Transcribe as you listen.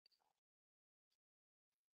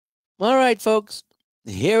All right, folks,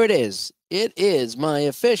 here it is. It is my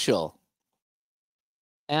official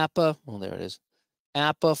APBA. Well, there it is.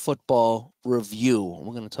 APBA football review.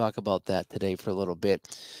 We're going to talk about that today for a little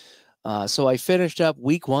bit. So I finished up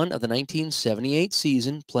week 1 of the 1978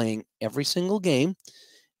 season, playing every single game.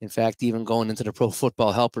 In fact, even going into the Pro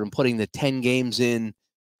Football Helper and putting the 10 games into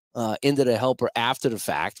the helper after the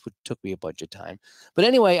fact, which took me a bunch of time. But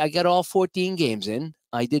anyway, I got all 14 games in.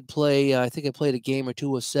 I did play, I think I played a game or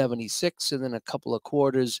two of 76 and then a couple of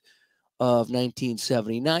quarters of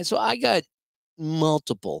 1979. So I got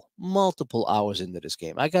multiple hours into this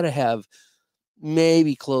game. I got to have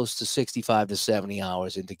maybe close to 65 to 70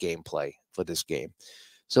 hours into gameplay for this game.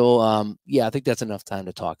 So, yeah, I think that's enough time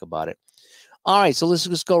to talk about it. All right, so let's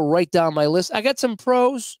just go right down my list. I got some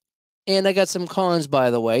pros and I got some cons,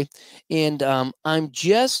 by the way. And I'm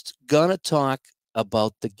just going to talk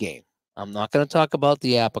about the game. I'm not going to talk about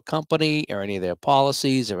the APBA company or any of their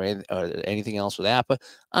policies or anything else with APBA.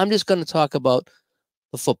 I'm just going to talk about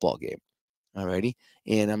the football game. All righty.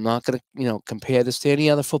 And I'm not going to, compare this to any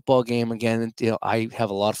other football game. Again, I have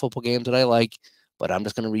a lot of football games that I like, but I'm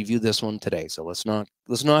just going to review this one today. So let's not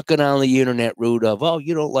go down the internet route of, oh,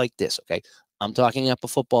 you don't like this. Okay. I'm talking APBA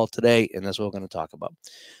football today, and that's what we're going to talk about.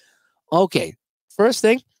 Okay. First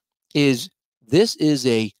thing is this is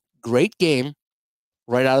a great game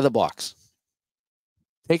right out of the box.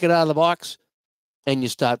 Take it out of the box and you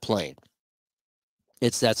start playing.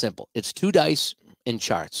 It's that simple. It's 2 dice and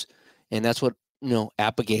charts. And that's what,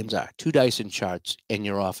 APBA games are. 2 dice and charts, and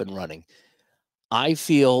you're off and running. I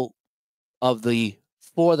feel of the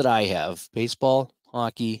 4 that I have, baseball,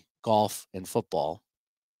 hockey, golf, and football,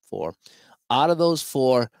 4, out of those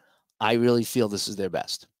 4, I really feel this is their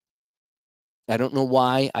best. I don't know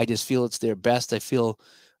why. I just feel it's their best. I feel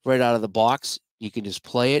right out of the box, you can just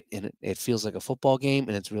play it, and it feels like a football game,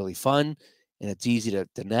 and it's really fun, and it's easy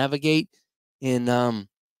to navigate. And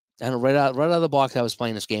right out of the box, I was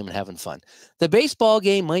playing this game and having fun. The baseball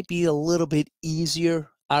game might be a little bit easier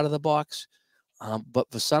out of the box, but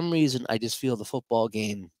for some reason, I just feel the football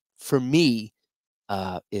game, for me,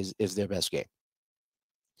 is their best game.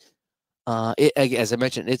 As I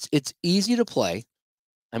mentioned, it's easy to play.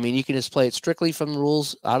 I mean, you can just play it strictly from the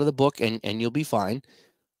rules out of the book, and you'll be fine.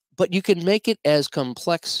 But you can make it as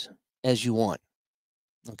complex as you want.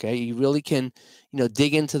 Okay, you really can,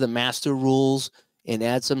 dig into the master rules and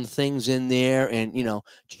add some things in there, and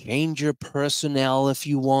change your personnel if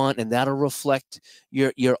you want, and that'll reflect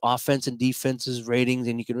your offense and defense's ratings,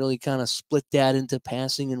 and you can really kind of split that into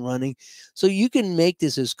passing and running. So you can make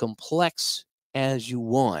this as complex as you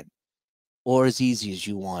want or as easy as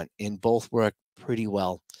you want, and both work pretty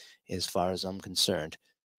well as far as I'm concerned.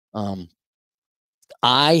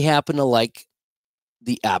 I happen to like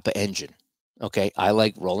the APBA engine. Okay, I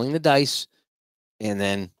like rolling the dice and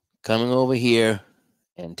then coming over here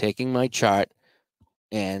and taking my chart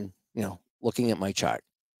and, looking at my chart.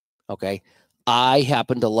 Okay, I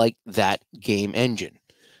happen to like that game engine.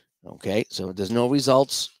 Okay, so there's no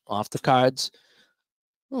results off the cards.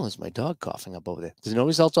 Oh, there's my dog coughing up over there. There's no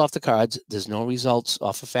results off the cards. There's no results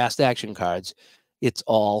off of fast action cards. It's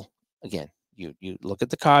all, again, you look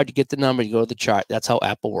at the card, you get the number, you go to the chart. That's how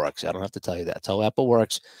APBA works. I don't have to tell you that. That's how APBA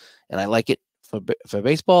works. And I like it for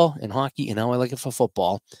baseball and hockey, and now I like it for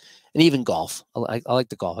football and even golf. I like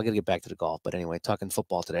the golf. I got to get back to the golf. But anyway, talking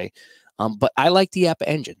football today. But I like the APBA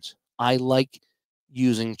engines. I like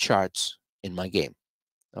using charts in my game.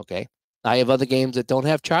 Okay. I have other games that don't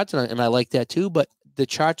have charts, and I like that too, but the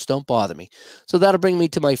charts don't bother me. So that'll bring me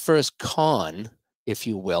to my first con, if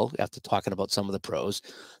you will, after talking about some of the pros.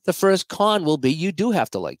 The first con will be you do have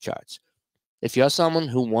to like charts. If you're someone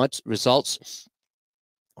who wants results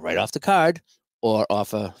right off the card or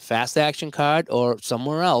off a fast action card or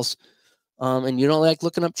somewhere else, and you don't like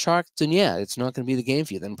looking up charts, then yeah, it's not going to be the game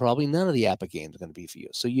for you. Then probably none of the APBA games are going to be for you.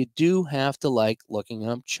 So you do have to like looking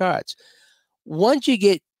up charts. Once you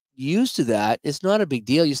get used to that, it's not a big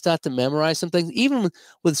deal. You start to memorize some things, even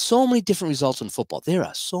with so many different results in football. There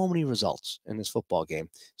are so many results in this football game,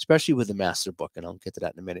 especially with the master book, and I'll get to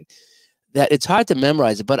that in a minute, that it's hard to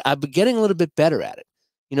memorize it, but I've been getting a little bit better at it.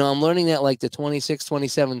 I'm learning that like the 26,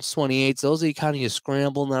 27s, 28s, those are kind of your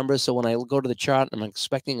scramble numbers. So when I go to the chart, I'm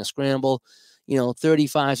expecting a scramble.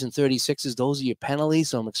 35s and 36s, those are your penalties.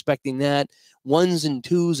 So I'm expecting that. 1s and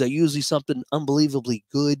 2s are usually something unbelievably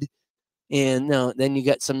good. And then you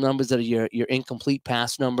get some numbers that are your incomplete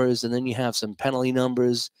pass numbers, and then you have some penalty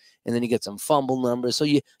numbers, and then you get some fumble numbers. So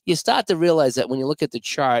you start to realize that when you look at the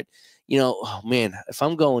chart, oh man, if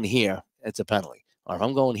I'm going here, it's a penalty. Or if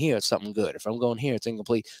I'm going here, it's something good. If I'm going here, it's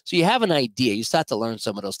incomplete. So you have an idea. You start to learn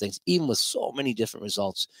some of those things, even with so many different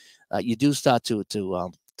results. You do start to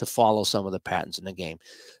to follow some of the patterns in the game.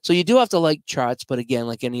 So you do have to like charts, but again,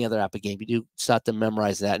 like any other APBA game, you do start to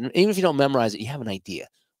memorize that. And even if you don't memorize it, you have an idea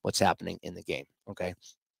what's happening in the game. Okay.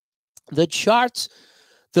 The charts,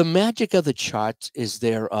 the magic of the charts is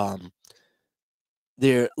they're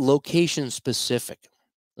location specific.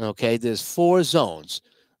 Okay. There's 4 zones.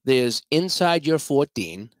 There's inside your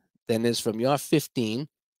 14, then there's from your 15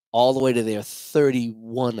 all the way to their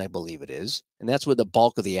 31, I believe it is. And that's where the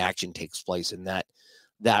bulk of the action takes place in that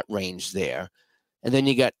range there. And then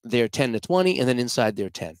you got their 10 to 20, and then inside their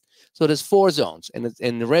 10. So there's 4 zones, and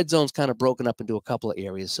the red zone's kind of broken up into a couple of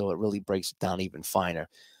areas, so it really breaks it down even finer.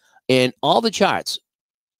 And all the charts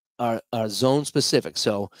are zone specific.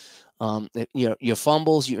 So your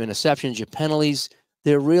fumbles, your interceptions, your penalties,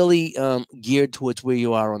 they're really geared towards where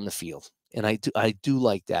you are on the field. And I do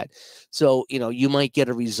like that. So, you might get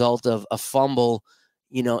a result of a fumble,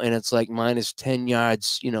 and it's like minus 10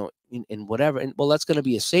 yards, in whatever. And well, that's going to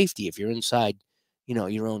be a safety if you're inside,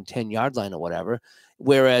 your own 10-yard line or whatever.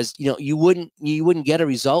 Whereas, you wouldn't get a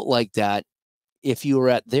result like that if you were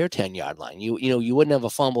at their 10-yard line. You wouldn't have a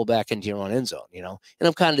fumble back into your own end zone, and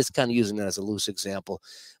I'm kind of using that as a loose example.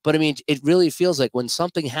 But I mean, it really feels like when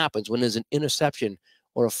something happens, when there's an interception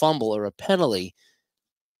or a fumble or a penalty,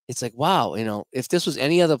 it's like, wow, if this was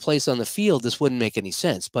any other place on the field, this wouldn't make any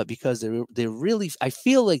sense. But because they're really, I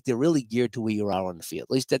feel like they're really geared to where you are on the field.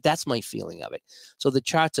 At least that's my feeling of it. So the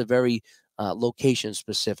charts are very location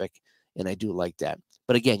specific, and I do like that.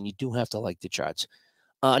 But again, you do have to like the charts.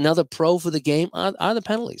 Another pro for the game are the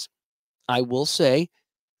penalties. I will say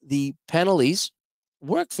the penalties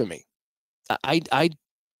work for me.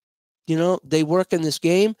 They work in this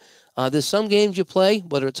game. There's some games you play,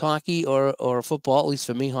 whether it's hockey or football, at least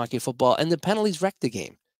for me, hockey, football, and the penalties wreck the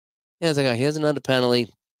game. And it's like, oh, here's another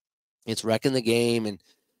penalty. It's wrecking the game, and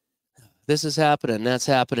this is happening, that's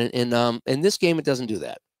happening. And in this game, it doesn't do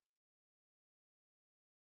that.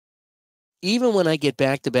 Even when I get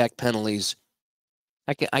back-to-back penalties,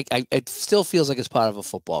 it still feels like it's part of a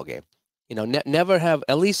football game. Never have,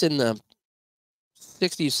 at least in the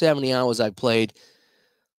 60, 70 hours I played,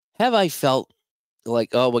 have I felt like,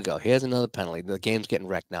 oh, we go, here's another penalty. The game's getting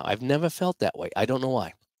wrecked now. I've never felt that way. I don't know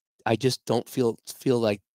why. I just don't feel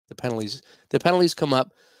like the penalties come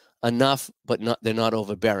up enough, but they're not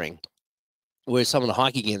overbearing. Whereas some of the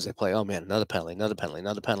hockey games I play, oh man, another penalty, another penalty,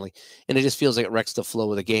 another penalty. And it just feels like it wrecks the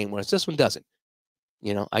flow of the game, whereas this one doesn't.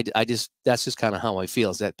 That's just kind of how I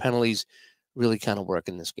feel, is that penalties really kind of work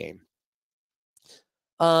in this game.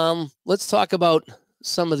 Let's talk about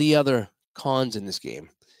some of the other cons in this game.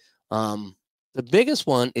 The biggest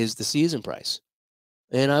one is the season price.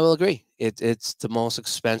 And I will agree. It's the most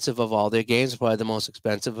expensive of all their games, probably the most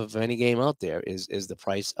expensive of any game out there is the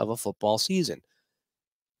price of a football season.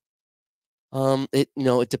 It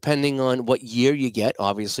depending on what year you get,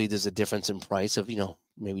 obviously there's a difference in price of,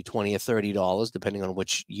 maybe $20 or $30, depending on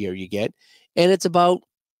which year you get. And it's about,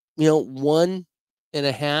 1.5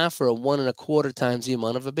 or 1.25 times the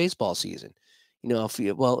amount of a baseball season. If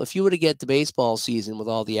you were to get the baseball season with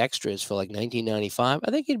all the extras for like $19.95,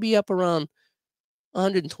 I think it'd be up around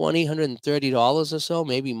 $120, $130 or so,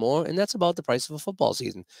 maybe more. And that's about the price of a football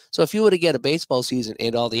season. So if you were to get a baseball season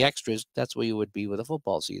and all the extras, that's where you would be with a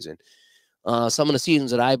football season. Some of the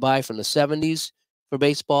seasons that I buy from the 70s for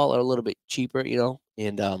baseball are a little bit cheaper,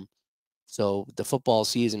 and so the football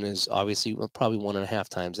season is obviously probably 1.5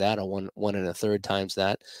 times that, or 1.25 times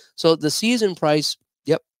that. So the season price,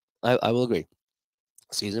 yep, I will agree.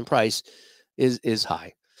 Season price is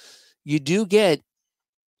high. You do get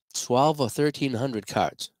 12 or 1,300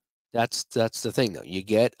 cards. That's the thing, though. You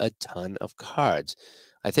get a ton of cards.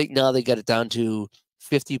 I think now they got it down to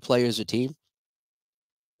 50 players a team.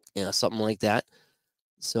 Something like that.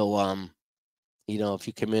 So, if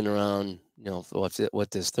you come in around,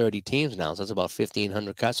 what there's 30 teams now, so that's about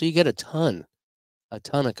 1,500 cards. So you get a ton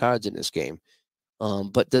of cards in this game.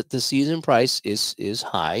 But the season price is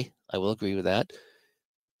high. I will agree with that.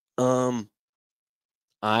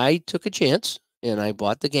 I took a chance and I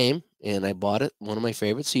bought the game, and I bought it one of my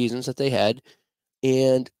favorite seasons that they had,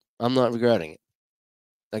 and I'm not regretting it.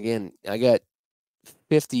 Again, I got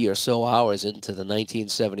 50 or so hours into the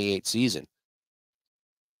 1978 season.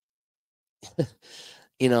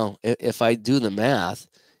 If I do the math,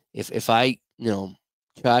 if I,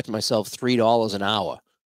 charge myself $3 an hour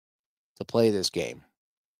to play this game,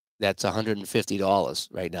 that's $150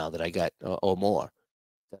 right now that I got, or more,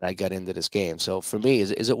 that I got into this game. So for me,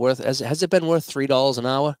 is it worth, has it been worth $3 an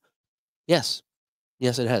hour? Yes.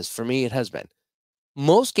 Yes, it has. For me, it has been.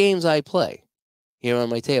 Most games I play here on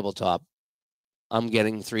my tabletop, I'm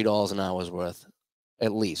getting $3 an hour's worth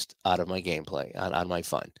at least out of my gameplay, on my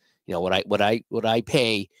fun. You know, would I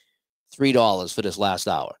pay $3 for this last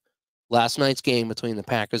hour? Last night's game between the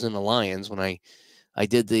Packers and the Lions, when I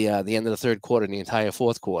did the end of the third quarter and the entire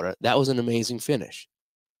fourth quarter, that was an amazing finish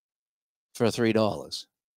for $3.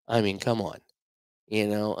 I mean, come on. You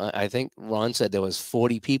know, I think Ron said there was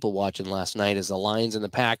 40 people watching last night as the Lions and the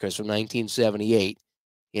Packers from 1978.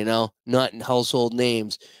 You know, not household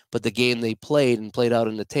names, but the game they played and played out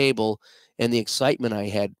on the table, and the excitement I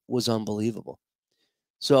had was unbelievable.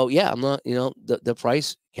 So yeah, I'm not. You know, the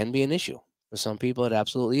price can be an issue for some people. It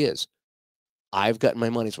absolutely is. I've gotten my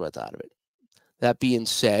money's worth out of it. That being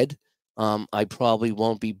said, I probably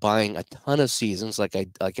won't be buying a ton of seasons like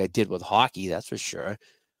I did with hockey. That's for sure.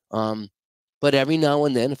 Um, but every now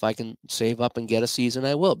and then, if I can save up and get a season,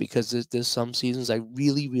 I will, because there's some seasons I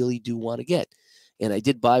really, really do want to get. And I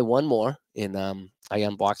did buy one more, and I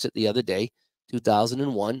unboxed it the other day,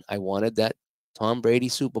 2001. I wanted that Tom Brady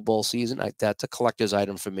Super Bowl season. That's a collector's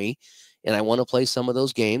item for me, and I want to play some of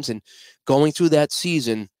those games. And going through that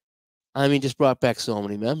season, I mean, just brought back so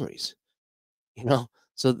many memories. You know,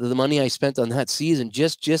 so the money I spent on that season,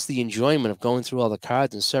 just the enjoyment of going through all the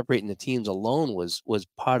cards and separating the teams alone was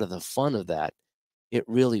part of the fun of that. It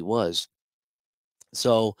really was.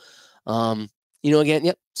 So, um, you know, again,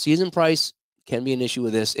 yep, season price can be an issue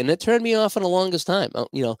with this, and it turned me off for the longest time.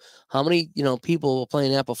 You know, how many people were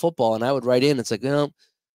playing APBA football, and I would write in, it's like, not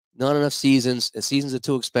enough seasons. The seasons are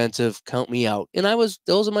too expensive. Count me out. And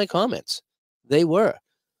those are my comments. They were.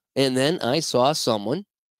 And then I saw someone,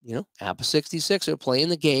 APBA 66er playing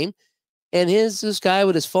the game, and here's this guy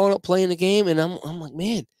with his phone up playing the game, and I'm like,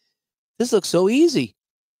 man, this looks so easy.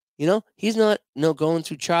 He's not going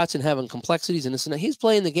through charts and having complexities and this and that. He's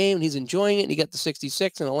playing the game and he's enjoying it, and he got the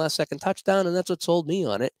 66 and a last second touchdown, and that's what sold me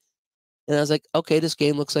on it. And I was like, okay, this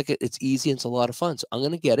game looks like it's easy and it's a lot of fun, so I'm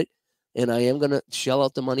going to get it, and I am going to shell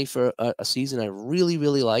out the money for a season I really,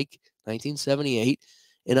 really like, 1978,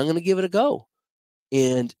 and I'm going to give it a go.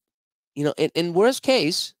 And, in worst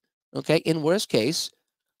case,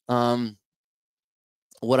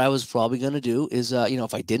 what I was probably going to do is,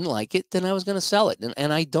 if I didn't like it, then I was going to sell it.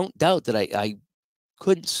 And I don't doubt that I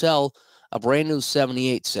couldn't sell a brand new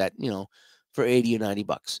 78 set, for 80 or 90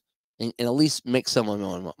 bucks and at least make some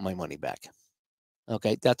of my money back.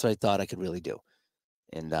 Okay. That's what I thought I could really do.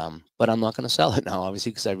 And, but I'm not going to sell it now,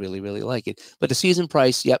 obviously, because I really, really like it. But the season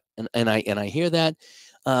price, yep. And I hear that.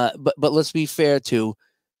 But let's be fair too.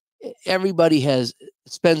 Everybody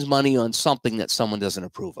spends money on something that someone doesn't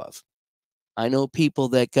approve of. I know people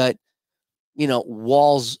that got,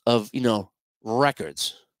 walls of,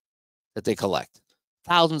 records that they collect,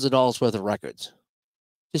 thousands of dollars worth of records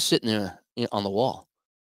just sitting there on the wall.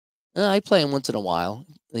 I play them once in a while,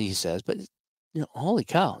 he says, but holy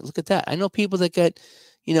cow, look at that. I know people that got,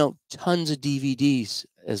 tons of DVDs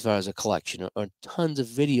as far as a collection, or tons of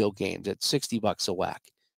video games at $60 a whack.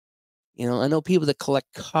 I know people that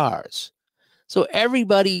collect cars. So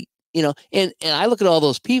everybody, and I look at all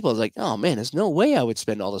those people, it's like, oh man, there's no way I would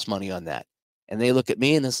spend all this money on that. And they look at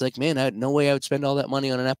me and it's like, man, I had no way I would spend all that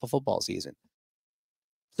money on an APBA football season.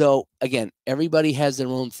 So again, everybody has their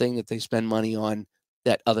own thing that they spend money on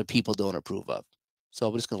that other people don't approve of. So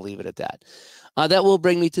I'm just going to leave it at that. That will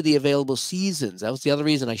bring me to the available seasons. That was the other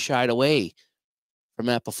reason I shied away from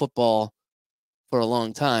APBA football for a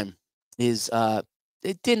long time, is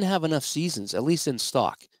it didn't have enough seasons, at least in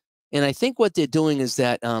stock. And I think what they're doing is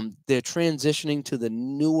that they're transitioning to the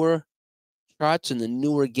newer charts and the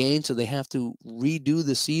newer games, so they have to redo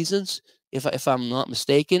the seasons, if I'm not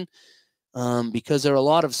mistaken, because there are a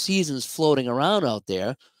lot of seasons floating around out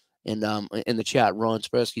there. And in the chat, Ron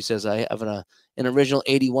Spersky says, I have an original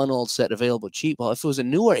 81 old set available cheap. Well, if it was a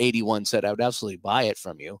newer 81 set, I would absolutely buy it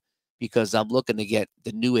from you, because I'm looking to get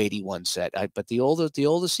the new 81 set. But the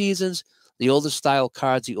older seasons, the older style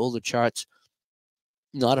cards, the older charts,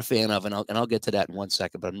 not a fan of, and I'll get to that in 1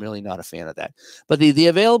 second, but I'm really not a fan of that. But the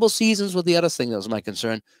available seasons was the other thing that was my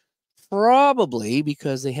concern, probably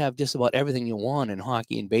because they have just about everything you want in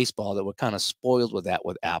hockey and baseball, that we're kind of spoiled with that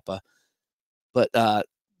with APBA. But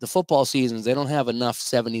the football seasons, they don't have enough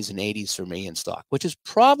 70s and 80s for me in stock, which is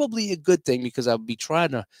probably a good thing, because I'll be trying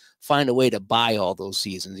to find a way to buy all those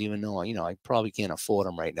seasons, even though I probably can't afford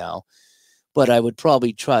them right now. But I would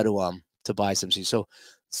probably try to buy some seasons.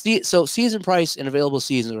 So season price and available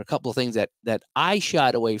seasons are a couple of things that I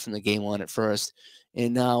shied away from the game on at first,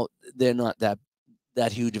 and now they're not that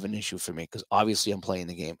huge of an issue for me, because obviously I'm playing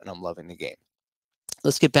the game and I'm loving the game.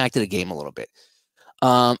 Let's get back to the game a little bit.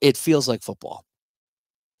 It feels like football,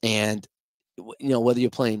 and whether you're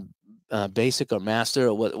playing basic or master,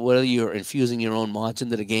 or whether you're infusing your own mods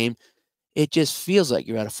into the game, it just feels like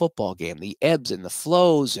you're at a football game. The ebbs and the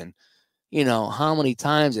flows, and how many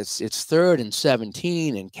times it's 3rd and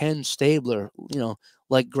 17, and Ken Stabler,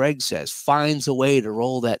 like Greg says, finds a way to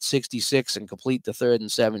roll that 66 and complete the 3rd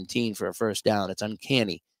and 17 for a first down. It's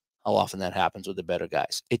uncanny how often that happens with the better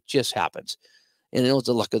guys. It just happens. And it's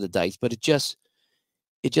the luck of the dice, but it just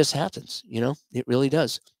happens, it really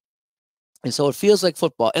does. And so it feels like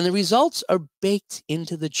football, and the results are baked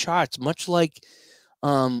into the charts, much like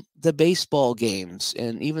the baseball games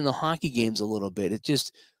and even the hockey games a little bit. It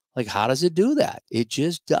just, like, how does it do that? It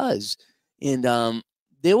just does. And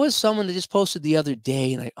there was someone that just posted the other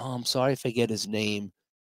day, and I'm sorry if I get his name.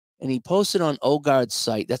 And he posted on Ogard's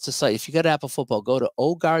site. That's the site. If you got Apple Football, go to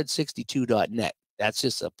ogard62.net. That's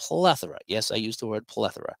just a plethora. Yes, I use the word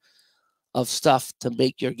plethora of stuff to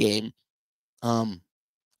make your game.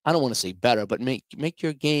 I don't want to say better, but make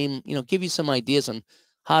your game, give you some ideas on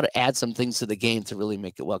how to add some things to the game to really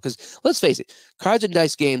make it well. Because let's face it, cards and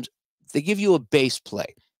dice games, they give you a base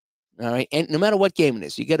play. All right. And no matter what game it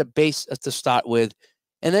is, you get a base to start with.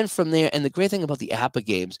 And then from there, and the great thing about the APBA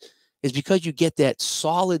games is because you get that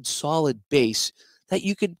solid base that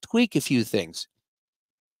you can tweak a few things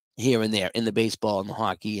here and there in the baseball and the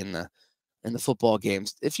hockey and the football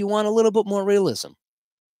games. If you want a little bit more realism,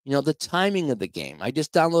 the timing of the game. I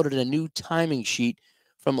just downloaded a new timing sheet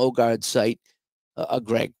from Ogard's site,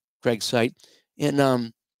 Greg's site.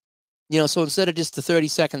 And, so instead of just the 30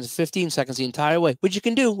 seconds, 15 seconds the entire way, which you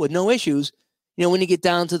can do with no issues, when you get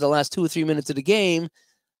down to the last 2 or 3 minutes of the game,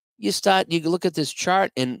 you look at this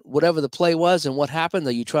chart and whatever the play was and what happened.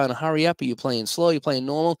 Are you trying to hurry up? Are you playing slow? Are you playing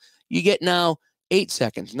normal? You get now 8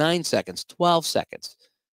 seconds, 9 seconds, 12 seconds,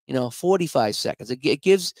 45 seconds. It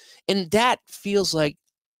gives, and that feels like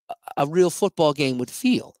a real football game would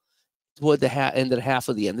feel toward the end of the half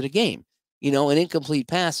of the end of the game. An incomplete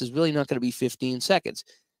pass is really not going to be 15 seconds.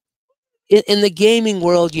 In the gaming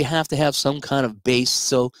world, you have to have some kind of base.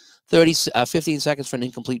 So 15 seconds for an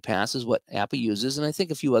incomplete pass is what APBA uses. And I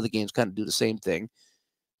think a few other games kind of do the same thing.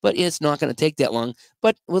 But it's not going to take that long.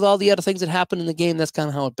 But with all the other things that happen in the game, that's kind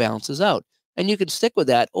of how it balances out. And you can stick with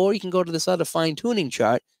that, or you can go to this other fine-tuning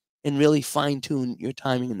chart and really fine-tune your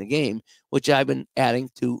timing in the game, which I've been adding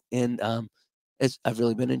to, and I've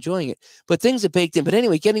really been enjoying it. But things are baked in. But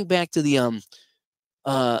anyway, getting back to the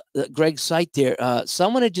Greg's site there,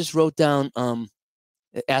 someone had just wrote down,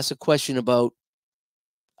 asked a question about,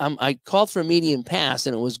 I called for a medium pass,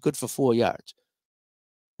 and it was good for 4 yards.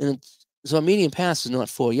 And so a medium pass is not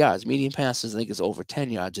 4 yards. Medium pass is, I think, is over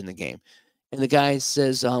 10 yards in the game. And the guy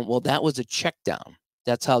says, well, that was a check down.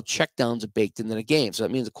 That's how checkdowns are baked into the game. So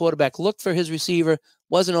that means the quarterback looked for his receiver,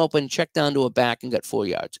 wasn't open, checked down to a back, and got 4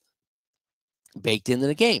 yards. Baked into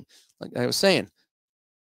the game, like I was saying.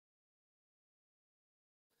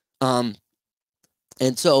 And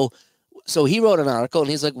so he wrote an article, and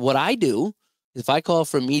he's like, what I do, if I call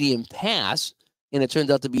for a medium pass, and it turns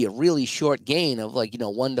out to be a really short gain of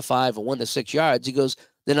 1 to 5 or 1 to 6 yards, he goes,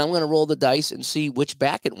 then I'm going to roll the dice and see which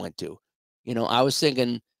back it went to. I was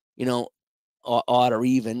thinking, odd or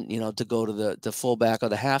even, to go to the fullback or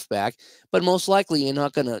the halfback, but most likely you're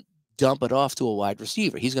not going to dump it off to a wide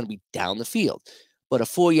receiver. He's going to be down the field. But a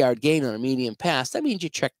 4-yard gain on a medium pass, that means you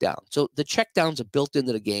check down. So the check downs are built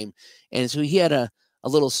into the game. And so he had a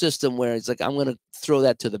little system where it's like, I'm going to throw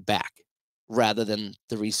that to the back rather than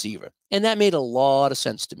the receiver. And that made a lot of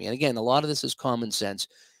sense to me. And again, a lot of this is common sense.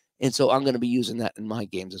 And so I'm going to be using that in my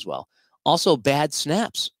games as well. Also, bad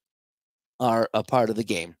snaps are a part of the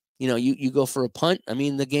game. You go for a punt. I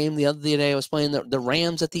mean, the game the other day I was playing the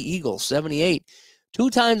Rams at the Eagles, 78. 2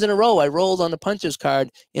 times in a row, I rolled on the puncher's card,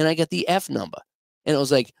 and I got the F number. And it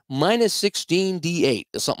was like minus 16 D8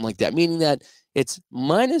 or something like that, meaning that it's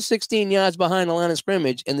minus 16 yards behind the line of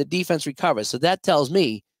scrimmage, and the defense recovers. So that tells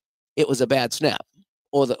me it was a bad snap,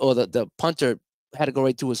 or the punter had to go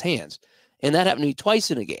right through his hands. And that happened to me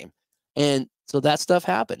twice in a game. And so that stuff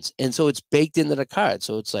happens. And so it's baked into the card.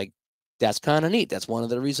 So it's like, that's kind of neat. That's one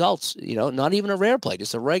of the results, not even a rare play,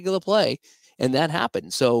 just a regular play. And that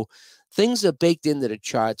happened. So things are baked into the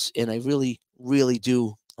charts, and I really, really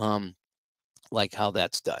do like how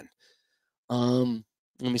that's done.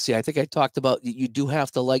 Let me see. I think I talked about, you do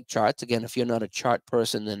have to like charts. Again, if you're not a chart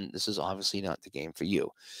person, then this is obviously not the game for you.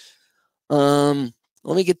 Let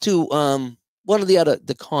me get to one of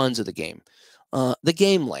the cons of the game. The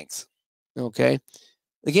game length. Okay.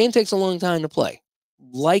 The game takes a long time to play.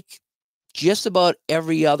 Like just about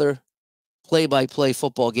every other play-by-play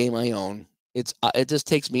football game I own, it just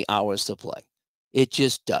takes me hours to play. It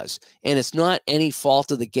just does. And it's not any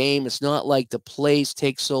fault of the game. It's not like the plays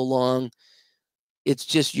take so long. It's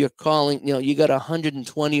just you're calling, you got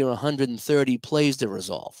 120 or 130 plays to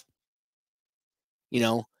resolve.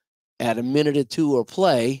 At a minute or two or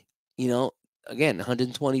play, again,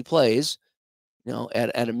 120 plays,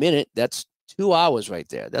 at a minute, that's 2 hours right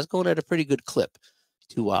there. That's going at a pretty good clip,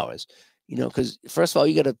 2 hours. Because first of all,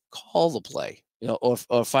 you got to call the play, or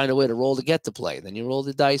find a way to roll to get the play. Then you roll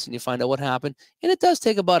the dice and you find out what happened. And it does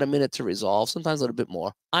take about a minute to resolve, sometimes a little bit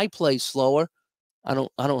more. I play slower. I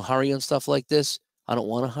don't hurry on stuff like this. I don't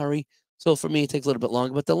want to hurry. So for me, it takes a little bit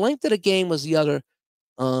longer. But the length of the game was the other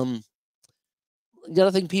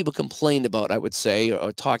thing people complained about, I would say,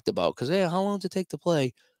 or talked about, because, hey, how long does it take to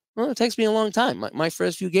play? Well, it takes me a long time. My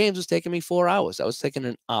first few games was taking me 4 hours. I was taking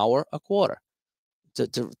an hour a quarter.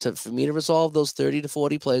 For me to resolve those 30 to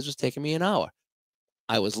 40 plays was taking me an hour.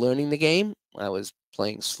 I was learning the game. I was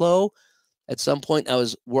playing slow. At some point, I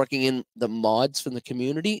was working in the mods from the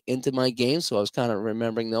community into my game, so I was kind of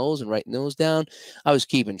remembering those and writing those down. I was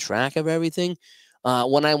keeping track of everything.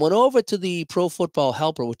 When I went over to the Pro Football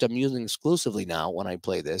Helper, which I'm using exclusively now when I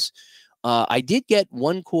play this, I did get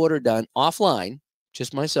one quarter done offline,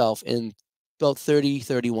 just myself, in about 30,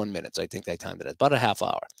 31 minutes. I think I timed it at about a half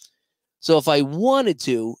hour. So if I wanted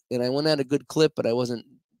to, and I went at a good clip, but I wasn't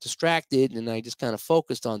distracted and I just kind of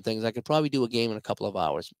focused on things, I could probably do a game in a couple of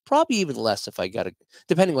hours, probably even less if I got it,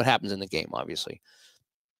 depending what happens in the game, obviously.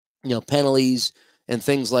 Penalties and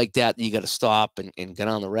things like that, you got to stop and get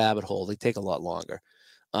on the rabbit hole. They take a lot longer.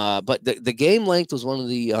 But the game length was one of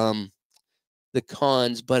the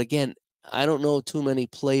cons. But again, I don't know too many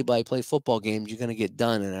play-by-play football games you're going to get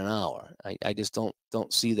done in an hour. I just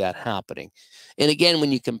don't see that happening. And again,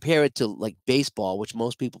 when you compare it to like baseball, which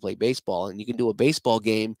most people play baseball, and you can do a baseball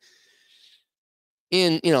game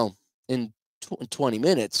in 20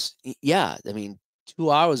 minutes. Yeah, I mean,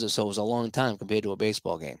 2 hours or so is a long time compared to a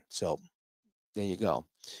baseball game. So there you go.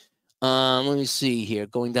 Let me see here,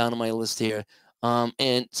 going down to my list here.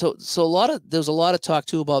 And so there's a lot of talk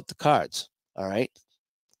too about the cards. All right.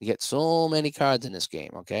 You get so many cards in this game.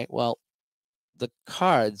 Okay. Well, the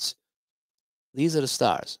cards, these are the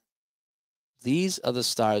stars. These are the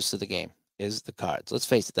stars to the game, is the cards. Let's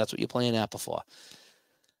face it, that's what you're playing APBA for.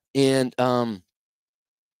 And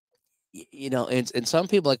and some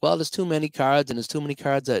people are like, well, there's too many cards, and there's too many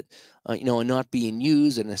cards that are not being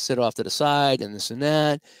used, and they sit off to the side, and this and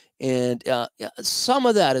that. And some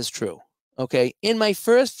of that is true. Okay. In my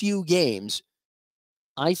first few games,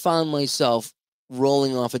 I found myself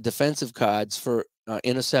rolling off of defensive cards for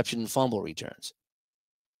interception and fumble returns.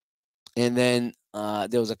 And then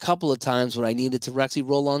there was a couple of times when I needed to actually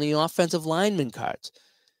roll on the offensive lineman cards.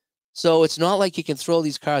 So it's not like you can throw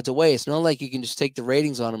these cards away. It's not like you can just take the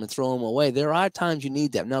ratings on them and throw them away. There are times you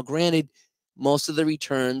need them. Now, granted, most of the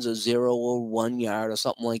returns are 0 or 1 yard or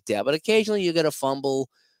something like that. But occasionally you get a fumble.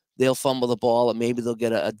 They'll fumble the ball, or maybe they'll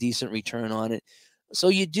get a decent return on it. So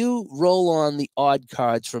you do roll on the odd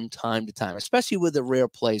cards from time to time, especially with the rare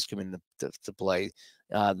plays come into to play.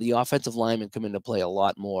 The offensive linemen come into play a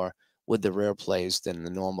lot more with the rare plays than the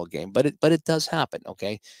normal game. But it does happen,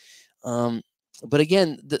 okay? But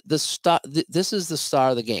again, this is the star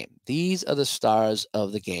of the game. These are the stars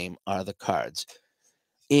of the game, are the cards.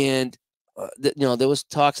 And there was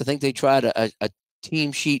talks. I think they tried a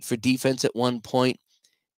team sheet for defense at one point,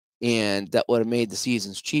 and that would have made the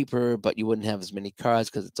seasons cheaper, but you wouldn't have as many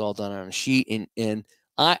cards because it's all done on a sheet. And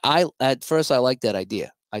I at first I liked that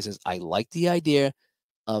idea. I like the idea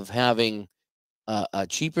of having a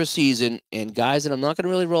cheaper season, and guys that I'm not going to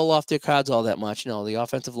really roll off their cards all that much. The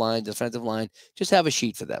offensive line, defensive line, just have a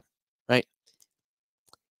sheet for them, right?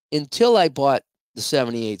 Until I bought the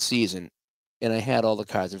 78 season and I had all the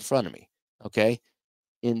cards in front of me, okay?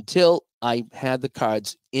 Until I had the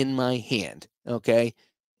cards in my hand, okay?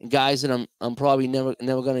 And guys that I'm probably never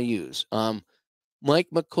going to use. Mike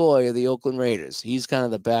McCoy of the Oakland Raiders, he's kind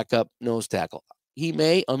of the backup nose tackle. He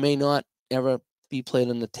may or may not ever be played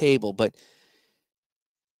on the table, but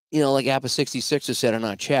like APBA 66 said in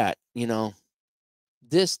our chat,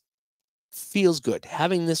 this feels good.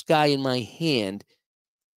 Having this guy in my hand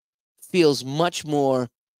feels much more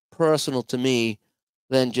personal to me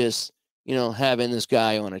than just, having this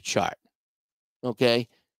guy on a chart. Okay?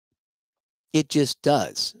 It just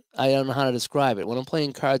does. I don't know how to describe it. When I'm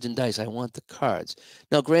playing cards and dice, I want the cards.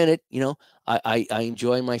 Now, granted, I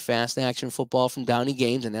enjoy my fast action football from Downey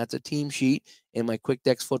Games, and that's a team sheet. And my Quick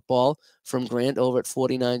Dex football from Grant over at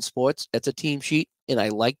 49 Sports, that's a team sheet, and I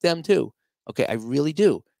like them too. Okay, I really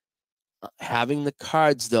do. Having the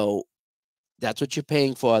cards, though, that's what you're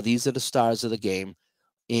paying for. These are the stars of the game,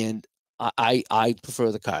 and I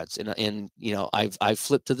prefer the cards. And I've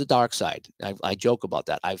flipped to the dark side. I joke about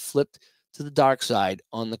that. I've flipped to the dark side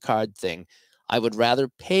on the card thing. I would rather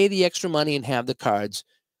pay the extra money and have the cards.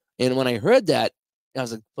 And when I heard that, I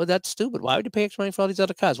was like, well, that's stupid. Why would you pay extra money for all these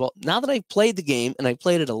other cards? Well, now that I've played the game and I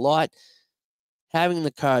played it a lot, having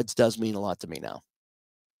the cards does mean a lot to me now.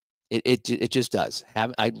 It just does.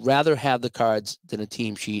 I'd rather have the cards than a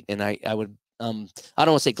team sheet, and I would I don't want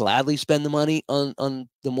to say gladly spend the money on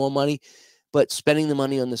the more money, but spending the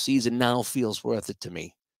money on the season now feels worth it to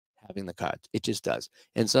me. Having the cards, it just does.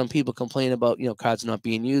 And some people complain about cards not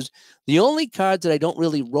being used. The only cards that I don't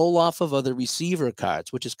really roll off of are the receiver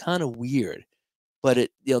cards, which is kind of weird. But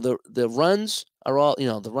the runs are all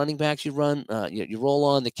the running backs you run, you roll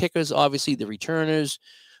on the kickers, obviously the returners.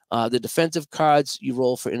 The defensive cards you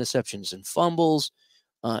roll for interceptions and fumbles,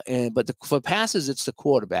 but for passes it's the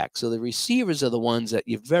quarterback. So the receivers are the ones that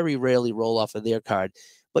you very rarely roll off of their card,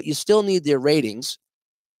 but you still need their ratings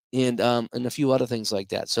and a few other things like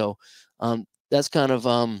that. So that's kind of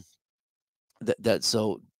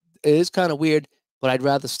so it is kind of weird, but I'd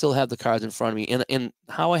rather still have the cards in front of me. And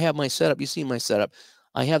how I have my setup, you see my setup.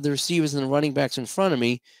 I have the receivers and the running backs in front of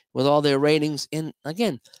me with all their ratings. And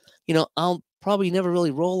again, I'll probably never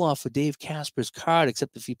really roll off of Dave Casper's card,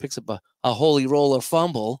 except if he picks up a holy roller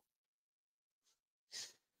fumble.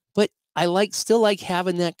 But I still like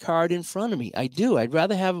having that card in front of me. I do. I'd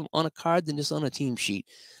rather have him on a card than just on a team sheet.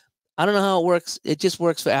 I don't know how it works. It just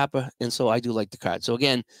works for APBA, and so I do like the card. So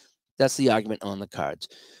again, that's the argument on the cards.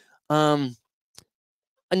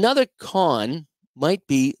 Another con might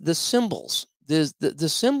be the symbols. The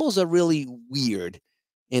symbols are really weird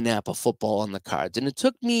in APBA football on the cards, and it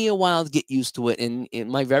took me a while to get used to it. And in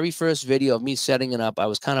my very first video of me setting it up, I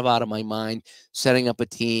was kind of out of my mind setting up a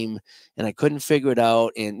team, and I couldn't figure it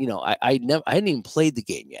out. And I hadn't even played the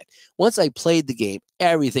game yet. Once I played the game,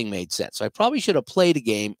 everything made sense. So I probably should have played a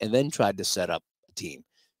game and then tried to set up a team.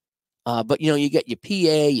 But you get your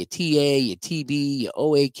PA, your TA, your TB, your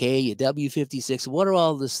OAK, your W56. What do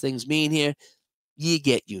all these things mean here? You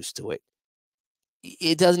get used to it.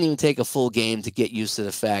 It doesn't even take a full game to get used to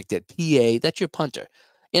the fact that PA, that's your punter.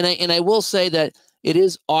 And I will say that it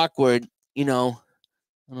is awkward, I don't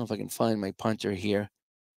know if I can find my punter here.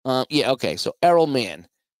 Yeah, okay. So Errol Mann,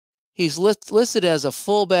 he's listed as a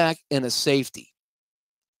fullback and a safety.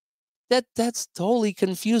 That's totally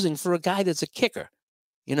confusing for a guy that's a kicker.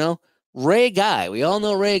 Ray Guy. We all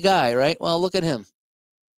know Ray Guy, right? Well, look at him.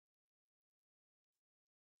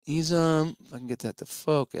 He's if I can get that to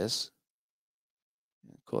focus.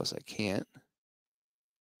 Of course I can't.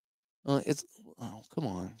 Come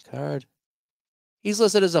on, card. He's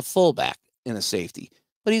listed as a fullback and a safety,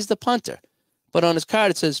 but he's the punter. But on his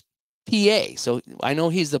card it says PA, so I know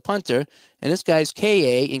he's the punter, and this guy's KA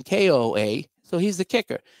and KOA, so he's the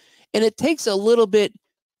kicker. And it takes a little bit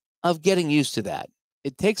of getting used to that.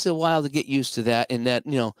 It takes a while to get used to that, and that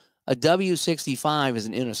a W65 is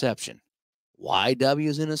an interception. Why W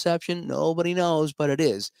is interception? Nobody knows, but it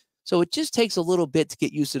is. So it just takes a little bit to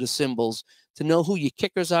get used to the symbols, to know who your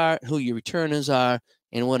kickers are, who your returners are,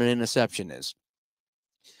 and what an interception is.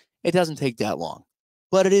 It doesn't take that long,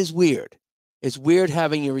 but it is weird. It's weird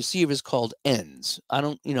having your receivers called ends. I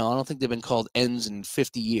don't think they've been called ends in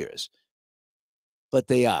 50 years, but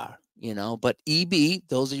they are, But EB,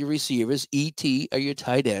 those are your receivers. ET are your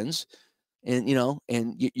tight ends, and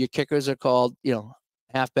your kickers are called,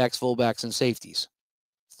 halfbacks, fullbacks, and safeties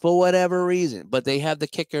for whatever reason. But they have the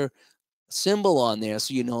kicker symbol on there,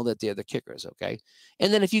 so you know that they're the kickers. Okay,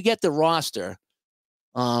 and then if you get the roster,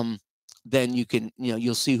 then you can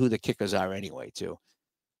you'll see who the kickers are anyway too.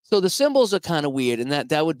 So the symbols are kind of weird, and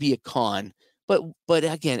that would be a con. But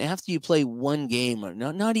again, after you play one game, or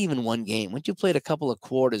not even one game, once you played a couple of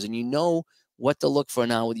quarters and you know what to look for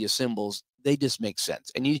now with your symbols, they just make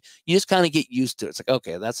sense. And you just kind of get used to it. It's like,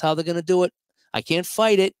 okay, that's how they're going to do it. I can't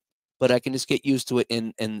fight it, but I can just get used to it,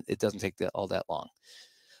 and it doesn't take all that long.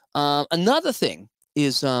 Another thing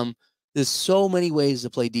is there's so many ways to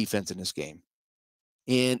play defense in this game.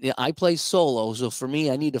 And I play solo, so for me,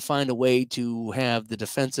 I need to find a way to have the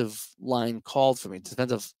defensive line called for me,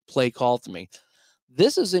 defensive play called for me.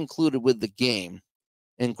 This is included with the game,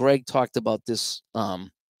 and Greg talked about this on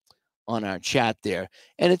our chat there.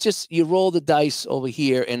 And it's just you roll the dice over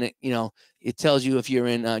here, and it tells you if you're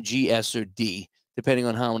in G, S, or D, depending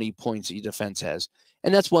on how many points your defense has.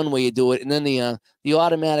 And that's one way you do it. And then the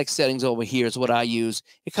automatic settings over here is what I use.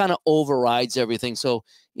 It kind of overrides everything. So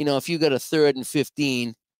if you got a 3rd and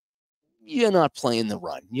 15, you're not playing the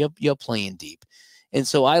run. You're playing deep. And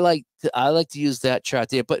so I like to use that chart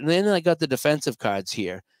there. But then I got the defensive cards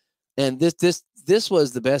here. And this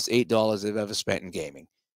was the best $8 I've ever spent in gaming.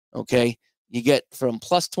 Okay. You get from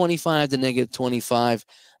plus 25 to negative 25.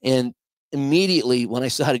 And immediately when I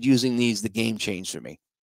started using these, the game changed for me.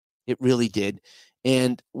 It really did.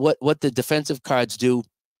 And what the defensive cards do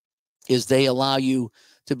is they allow you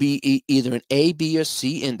to be either an A, B, or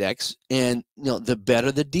C index. And, the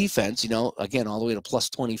better the defense, again, all the way to plus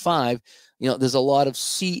 25, there's a lot of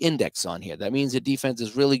C index on here. That means the defense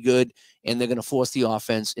is really good and they're going to force the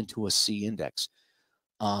offense into a C index.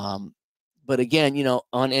 But again,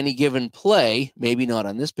 on any given play, maybe not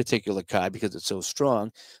on this particular card because it's so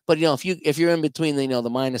strong, but if you're in between the the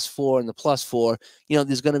 -4 and the +4,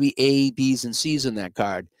 there's going to be A, B's, and C's in that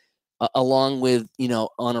card, along with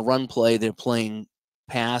on a run play they're playing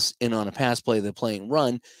pass, and on a pass play they're playing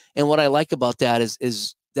run. And what I like about that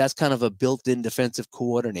is that's kind of a built-in defensive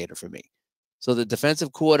coordinator for me. So the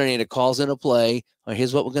defensive coordinator calls in a play, or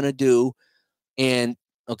here's what we're going to do, and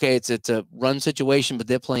okay, it's a run situation, but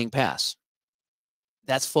they're playing pass.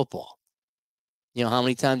 That's football. How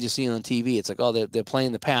many times you see it on TV? It's like, oh, they're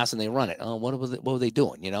playing the pass and they run it. Oh, what were they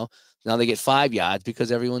doing? Now they get 5 yards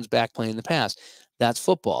because everyone's back playing the pass. That's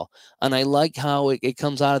football. And I like how it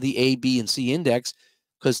comes out of the A, B, and C index,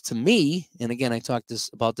 because to me, and again, I talked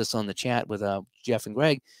about this on the chat with Jeff and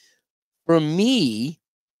Greg, for me,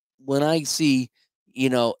 when I see,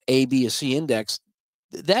 A, B, or C index,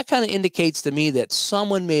 that kind of indicates to me that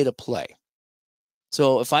someone made a play.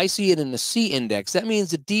 So if I see it in the C index, that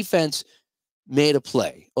means the defense made a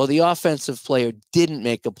play or the offensive player didn't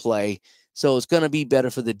make a play. So it's going to be better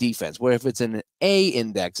for the defense. Where if it's in an A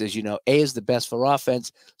index, as you know, A is the best for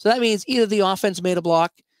offense. So that means either the offense made a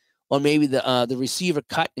block, or maybe the receiver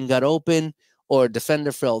cut and got open, or a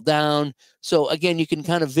defender fell down. So again, you can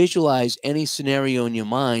kind of visualize any scenario in your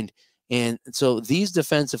mind. And so these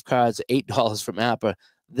defensive cards, $8 from APBA,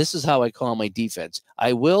 this is how I call my defense.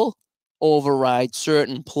 I will override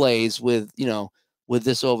certain plays with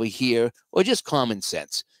this over here, or just common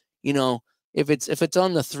sense. If it's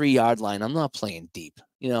on the 3-yard line, I'm not playing deep.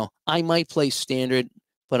 I might play standard,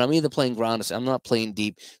 but I'm either playing ground or I'm not playing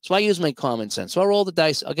deep. So I use my common sense. So I roll the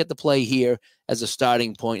dice. I'll get the play here as a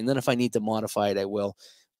starting point, and then if I need to modify it, I will.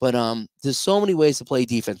 But there's so many ways to play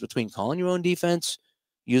defense, between calling your own defense,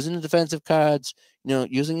 using the defensive cards,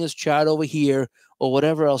 using this chart over here, or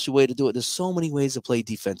whatever else your way to do it. There's so many ways to play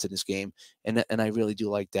defense in this game, and I really do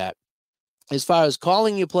like that. As far as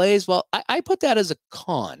calling your plays, well, I put that as a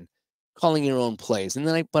con, calling your own plays, and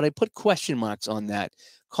then I put question marks on that,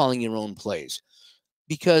 calling your own plays,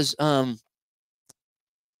 because I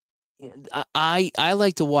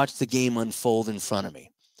like to watch the game unfold in front of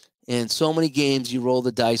me. And so many games, you roll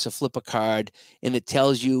the dice or flip a card, and it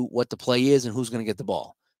tells you what the play is and who's going to get the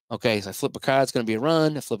ball. Okay, so I flip a card, it's going to be a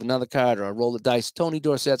run. I flip another card, or I roll the dice, Tony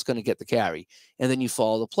Dorsett's going to get the carry. And then you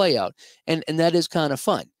follow the play out. And that is kind of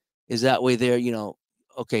fun. Is that way there,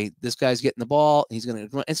 okay, this guy's getting the ball, he's going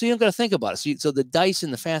to run. And so you don't got to think about it. So the dice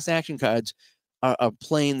and the fast action cards are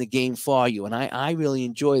playing the game for you. And I really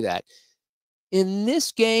enjoy that. In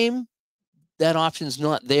this game, that option's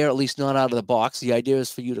not there, at least not out of the box. The idea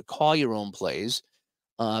is for you to call your own plays.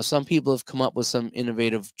 Some people have come up with some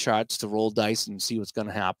innovative charts to roll dice and see what's going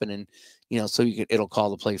to happen, and so it'll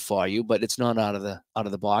call the play for you, but it's not out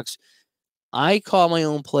of the box. I call my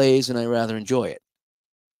own plays, and I rather enjoy it,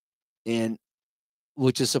 and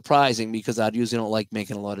which is surprising because I usually don't like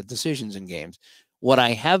making a lot of decisions in games. What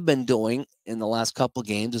I have been doing in the last couple of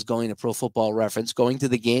games is going to Pro Football Reference, going to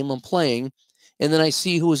the game I'm playing, and then I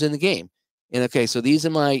see who was in the game. And okay, so these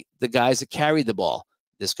are the guys that carried the ball.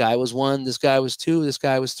 This guy was 1, this guy was 2, this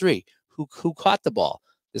guy was 3. Who caught the ball?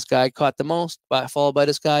 This guy caught the most, followed by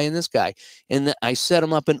this guy and this guy. And I set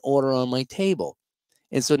them up in order on my table.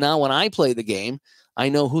 And so now when I play the game, I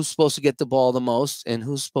know who's supposed to get the ball the most and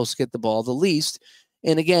who's supposed to get the ball the least.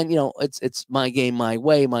 And again, it's my game, my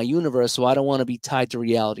way, my universe. So I don't want to be tied to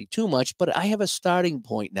reality too much, but I have a starting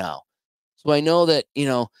point now. So I know that,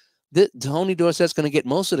 Tony Dorsett's going to get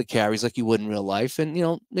most of the carries like you would in real life.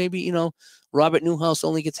 And, maybe, Robert Newhouse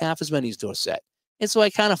only gets half as many as Dorsett. And so I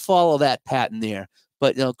kind of follow that pattern there.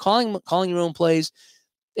 But, calling your own plays,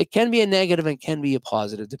 it can be a negative and can be a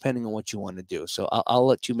positive depending on what you want to do. So I'll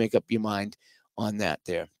let you make up your mind on that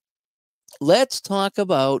there. Let's talk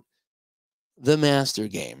about the master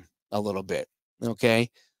game a little bit. Okay.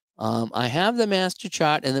 I have the master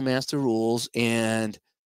chart and the master rules, and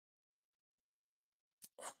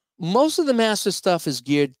most of the master stuff is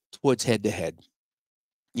geared towards head-to-head.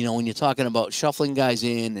 When you're talking about shuffling guys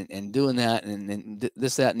in and doing that and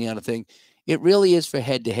this, that, and the other thing, it really is for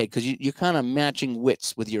head-to-head because you're kind of matching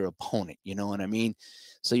wits with your opponent. You know what I mean?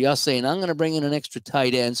 So you're saying, I'm going to bring in an extra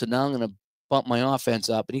tight end, so now I'm going to bump my offense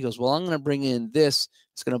up. And he goes, well, I'm going to bring in this.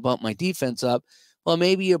 It's going to bump my defense up. Well,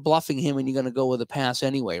 maybe you're bluffing him and you're going to go with a pass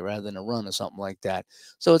anyway rather than a run or something like that.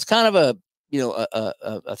 So it's kind of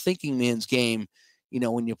a thinking man's game.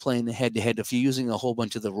 when you're playing the head-to-head, if you're using a whole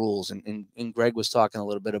bunch of the rules. And Greg was talking a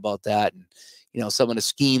little bit about that, and some of the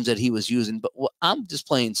schemes that he was using. But I'm just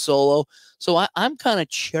playing solo, so I'm kind of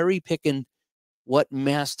cherry picking what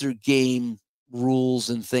master game rules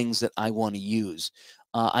and things that I want to use.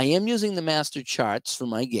 I am using the master charts for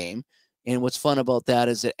my game, and what's fun about that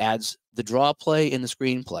is it adds the draw play and the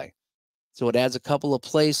screenplay. So it adds a couple of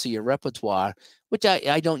plays to your repertoire, which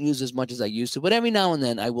I don't use as much as I used to, but every now and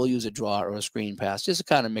then I will use a draw or a screen pass just to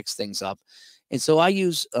kind of mix things up. And so I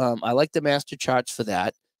like the master charts for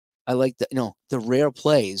that. I like the rare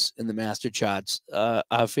plays in the master charts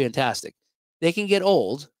are fantastic. They can get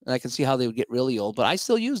old, and I can see how they would get really old, but I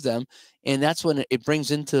still use them. And that's when it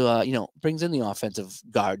brings into, brings in the offensive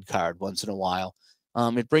guard card once in a while.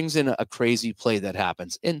 It brings in a crazy play that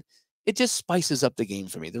happens, and it just spices up the game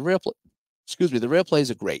for me. The rare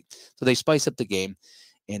plays are great. So they spice up the game.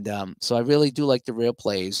 And so I really do like the rare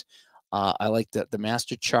plays. I like the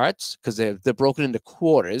master charts because they're broken into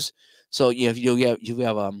quarters. So you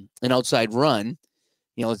have an outside run.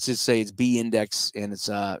 Let's just say it's B index and it's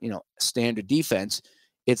standard defense.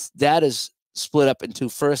 That is split up into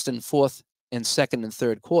first and fourth and second and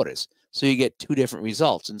third quarters. So you get two different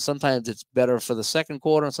results. And sometimes it's better for the second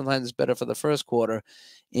quarter, and sometimes it's better for the first quarter.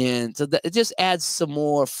 And so it just adds some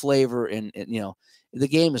more flavor. And the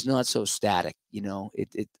game is not so static.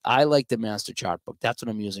 I like the master chart book. That's what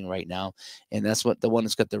I'm using right now. And that's the one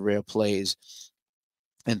that's got the rare plays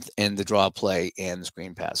and the draw play and the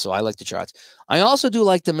screen pass. So I like the charts. I also do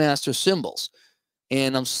like the master symbols,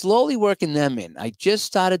 and I'm slowly working them in. I just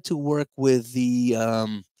started to work with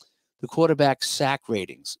the quarterback sack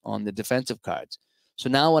ratings on the defensive cards. So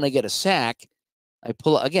now when I get a sack, I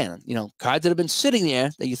pull again, cards that have been sitting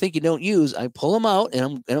there that you think you don't use. I pull them out,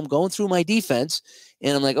 and I'm going through my defense,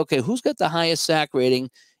 and I'm like, okay, who's got the highest sack rating?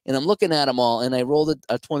 And I'm looking at them all, and I rolled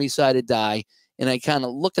a 20-sided die, and I kind of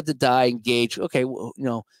look at the die and gauge, okay,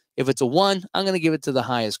 if it's a 1, I'm going to give it to the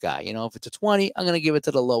highest guy. If it's a 20, I'm going to give it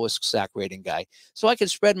to the lowest sack rating guy. So I can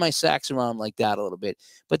spread my sacks around like that a little bit.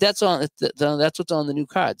 But that's what's on the new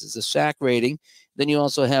cards. It's the sack rating. Then you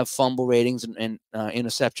also have fumble ratings and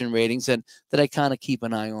interception ratings that I kind of keep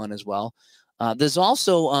an eye on as well. There's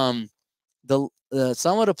also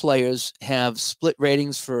some of the players have split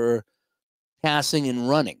ratings for passing and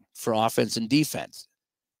running for offense and defense.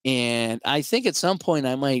 And I think at some point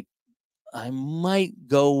I might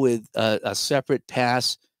go with a separate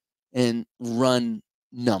pass and run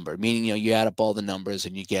number, meaning, you add up all the numbers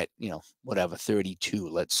and you get, whatever, 32,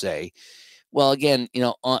 let's say. Well, again,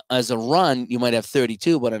 as a run, you might have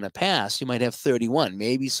 32, but on a pass, you might have 31.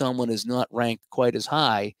 Maybe someone is not ranked quite as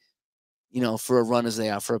high, for a run as they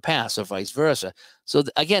are for a pass, or vice versa. So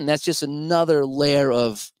again, that's just another layer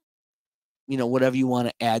of, whatever you want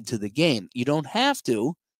to add to the game. You don't have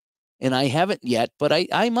to, and I haven't yet, but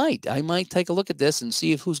I might take a look at this and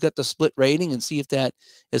see who's got the split rating and see if that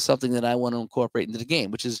is something that I want to incorporate into the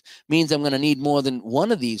game, which means I'm going to need more than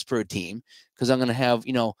one of these per team, because I'm going to have,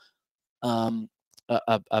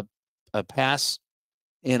 a pass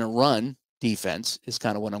and a run defense is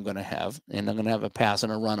kind of what I'm going to have. And I'm going to have a pass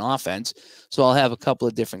and a run offense. So I'll have a couple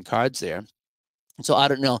of different cards there. So I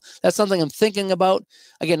don't know. That's something I'm thinking about.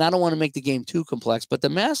 Again, I don't want to make the game too complex, but the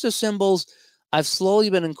master symbols, I've slowly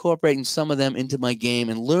been incorporating some of them into my game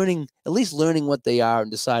and at least learning what they are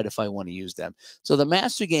and decide if I want to use them. So the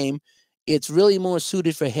master game, it's really more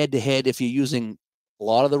suited for head-to-head if you're using a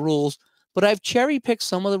lot of the rules, but I've cherry-picked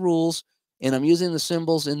some of the rules, and I'm using the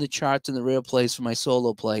symbols in the charts and the rare plays for my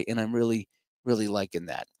solo play, and I'm really, really liking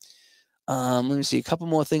that. Let me see a couple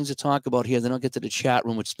more things to talk about here. Then I'll get to the chat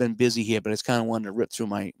room, which has been busy here, but I just kind of wanted to rip through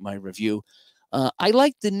my review. I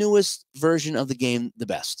like the newest version of the game the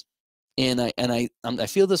best, and I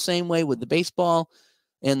feel the same way with the baseball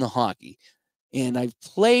and the hockey. And I've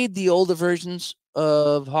played the older versions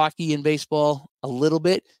of hockey and baseball a little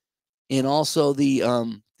bit, and also the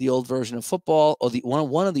old version of football, or the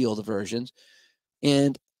one of the older versions.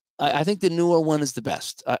 And I think the newer one is the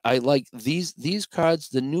best. I like these cards,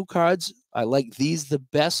 the new cards. I like these the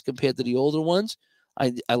best compared to the older ones.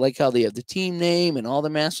 I like how they have the team name and all the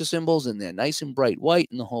master symbols, and they're nice and bright white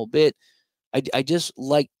and the whole bit. I just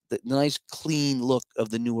like the nice clean look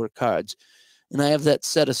of the newer cards. And I have that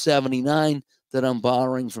set of 79 that I'm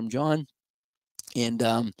borrowing from John. And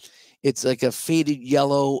it's like a faded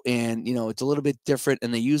yellow, and it's a little bit different,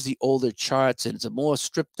 and they use the older charts, and it's a more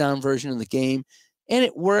stripped down version of the game, and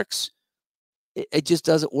it works. It just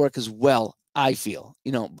doesn't work as well, I feel.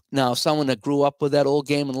 Now, someone that grew up with that old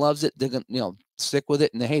game and loves it, they're gonna stick with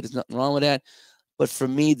it, and hey, there's nothing wrong with that. But for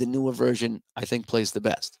me, the newer version, I think, plays the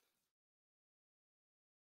best.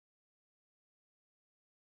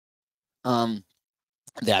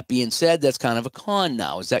 That being said, that's kind of a con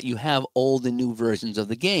now, is that you have old and new versions of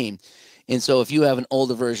the game. And so if you have an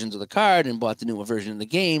older version of the card and bought the newer version of the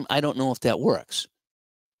game, I don't know if that works.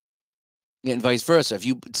 And vice versa. If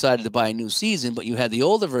you decided to buy a new season, but you had the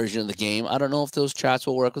older version of the game, I don't know if those charts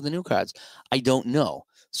will work with the new cards. I don't know.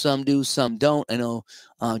 Some do, some don't. I know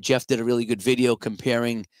Jeff did a really good video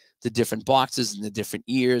comparing the different boxes and the different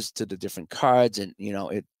years to the different cards. And,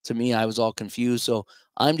 to me, I was all confused. So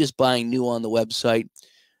I'm just buying new on the website.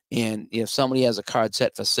 And if somebody has a card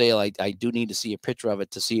set for sale, I do need to see a picture of it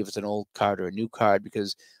to see if it's an old card or a new card,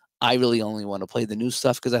 because I really only want to play the new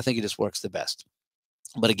stuff because I think it just works the best.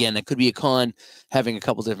 But again, that could be a con, having a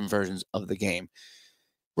couple different versions of the game.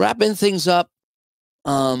 Wrapping things up,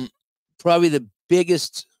 probably the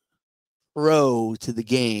biggest pro to the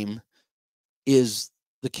game is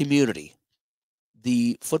the community.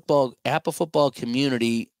 The APBA football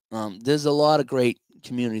community, there's a lot of great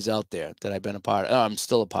communities out there that I've been a part of. I'm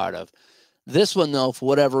still a part of. This one, though, for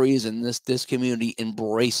whatever reason, this community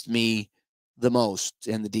embraced me the most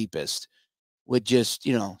and the deepest, with just,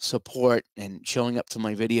 support and showing up to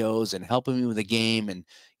my videos and helping me with the game. And,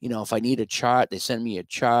 if I need a chart, they send me a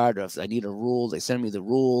chart, or if I need a rule, they send me the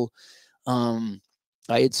rule. I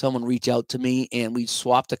had someone reach out to me and we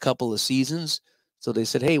swapped a couple of seasons. So they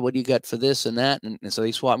said, hey, what do you got for this and that? And so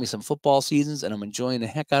they swapped me some football seasons, and I'm enjoying the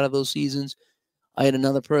heck out of those seasons. I had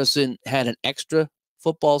another person had an extra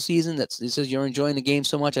football season that says, you're enjoying the game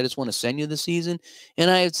so much, I just want to send you the season.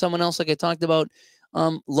 And I had someone else, like I talked about,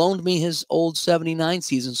 loaned me his old 79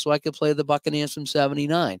 season so I could play the Buccaneers from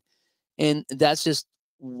 79. And that's just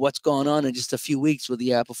what's gone on in just a few weeks with the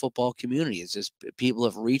APBA football community. It's just people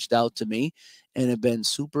have reached out to me and have been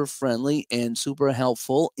super friendly and super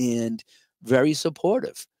helpful and very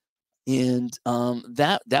supportive. And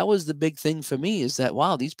that was the big thing for me, is that,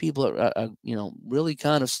 wow, these people are really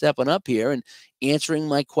kind of stepping up here and answering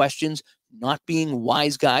my questions, not being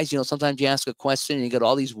wise guys. Sometimes you ask a question and you get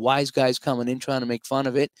all these wise guys coming in trying to make fun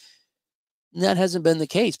of it. And that hasn't been the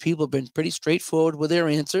case. People have been pretty straightforward with their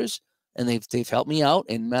answers, and they've helped me out.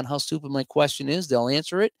 And no matter how stupid my question is, they'll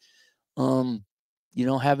answer it.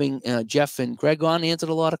 Having Jeff and Greg on answered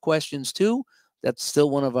a lot of questions too. That's still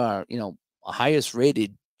one of our highest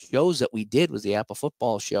rated shows that we did, was the APBA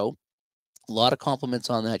football show. A lot of compliments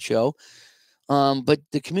on that show. But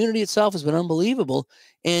the community itself has been unbelievable.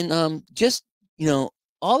 And just,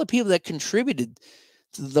 all the people that contributed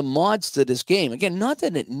to the mods to this game. Again, not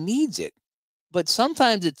that it needs it, but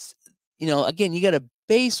sometimes it's, again, you got a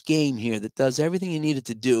base game here that does everything you need it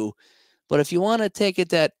to do. But if you want to take it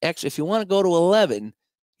that extra, if you want to go to 11,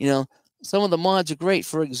 some of the mods are great.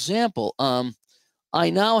 For example, I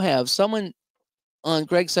now have someone on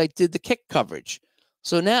Greg's site did the kick coverage.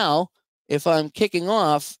 So now if I'm kicking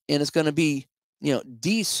off and it's going to be,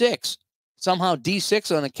 D6, somehow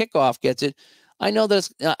D6 on a kickoff gets it, I know that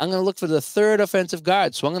I'm going to look for the third offensive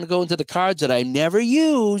guard. So I'm going to go into the cards that I never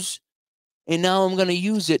use, and now I'm going to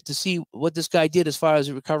use it to see what this guy did as far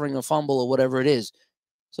as recovering a fumble or whatever it is.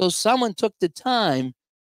 So someone took the time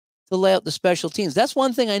to lay out the special teams. That's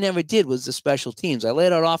one thing I never did, was the special teams. I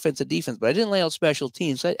laid out offense and defense, but I didn't lay out special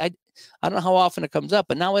teams. I don't know how often it comes up,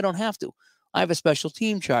 but now I don't have to. I have a special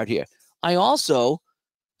team chart here.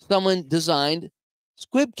 Someone designed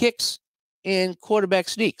squib kicks and quarterback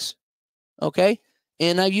sneaks. Okay.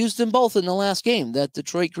 And I used them both in the last game, that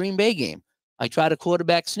Detroit Green Bay game. I tried a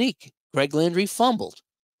quarterback sneak. Greg Landry fumbled.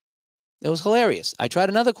 It was hilarious. I tried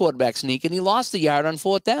another quarterback sneak and he lost the yard on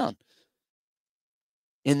 4th down.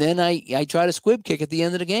 And then I tried a squib kick at the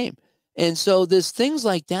end of the game. And so there's things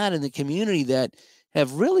like that in the community that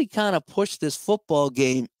have really kind of pushed this football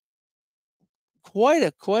game quite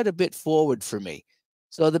a bit forward for me.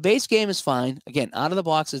 So the base game is fine. Again, out of the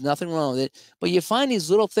box, there's nothing wrong with it. But you find these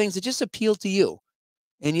little things that just appeal to you.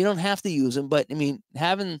 And you don't have to use them. But, I mean,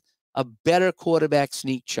 having a better quarterback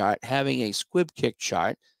sneak chart, having a squib kick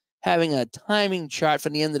chart, having a timing chart for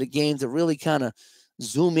the end of the game to really kind of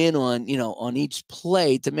zoom in on, on each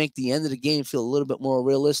play to make the end of the game feel a little bit more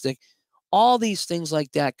realistic. All these things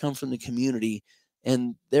like that come from the community,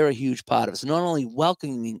 and they're a huge part of it. So not only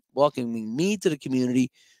welcoming me to the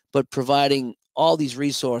community, but providing all these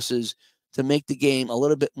resources to make the game a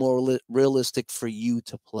little bit more realistic for you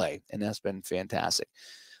to play. And that's been fantastic.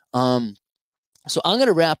 So I'm going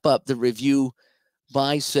to wrap up the review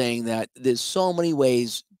by saying that there's so many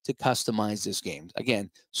ways to customize this game. Again,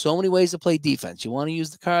 so many ways to play defense. You want to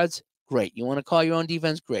use the cards? Great. You want to call your own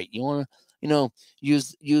defense? Great. You want to,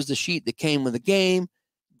 use the sheet that came with the game?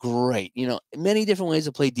 Great. Many different ways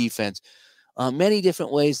to play defense. Many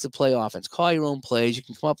different ways to play offense. Call your own plays. You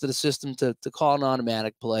can come up to the system to call an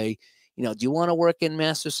automatic play. Do you want to work in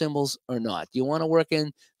master symbols or not? Do you want to work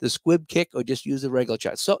in the squib kick or just use the regular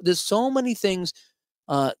chart? So there's so many things,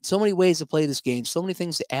 so many ways to play this game, so many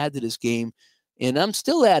things to add to this game. And I'm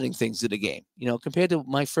still adding things to the game, compared to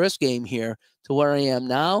my first game here to where I am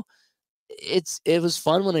now. It was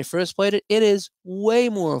fun when I first played it. It is way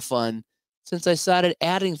more fun since I started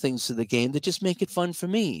adding things to the game that just make it fun for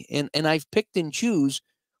me. And I've picked and choose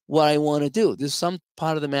what I want to do. There's some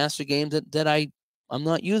part of the master game that I'm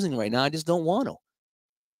not using right now. I just don't want to.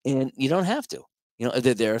 And you don't have to.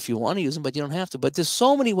 They're there if you want to use them, but you don't have to. But there's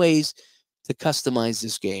so many ways to customize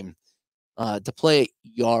this game, to play it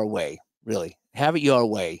your way. Really, have it your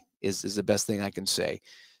way is the best thing I can say.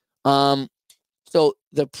 So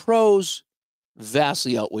the pros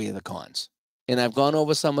vastly outweigh the cons, and I've gone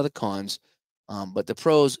over some of the cons, but the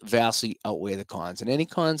pros vastly outweigh the cons. And any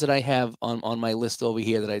cons that I have on my list over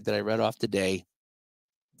here that I read off today,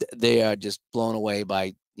 they are just blown away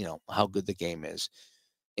by how good the game is.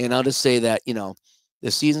 And I'll just say that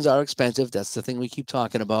the seasons are expensive. That's the thing we keep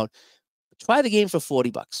talking about. Try the game for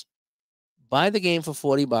 $40. Buy the game for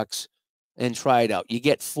 $40 and try it out. You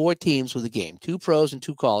get 4 teams with the game, 2 pros and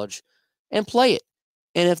 2 college, and play it.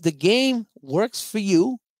 And if the game works for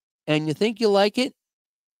you and you think you like it,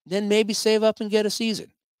 then maybe save up and get a season.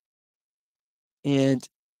 And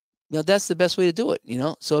that's the best way to do it.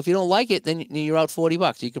 So if you don't like it, then you're out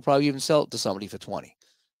 $40. You could probably even sell it to somebody for 20.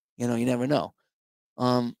 You never know.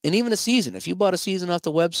 And even a season, if you bought a season off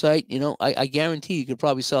the website, I guarantee you could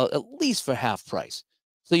probably sell it at least for half price.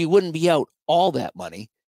 So you wouldn't be out all that money.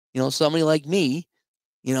 Somebody like me,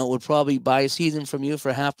 would probably buy a season from you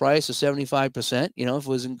for half price or 75%. If it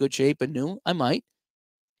was in good shape and new, I might.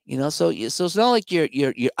 So it's not like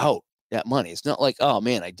you're out that money. It's not like, oh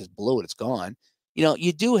man, I just blew it, it's gone.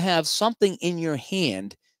 You do have something in your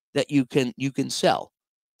hand that you can sell,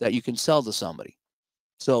 to somebody.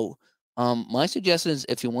 So my suggestion is,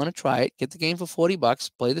 if you want to try it, get the game for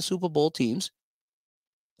 $40, play the Super Bowl teams,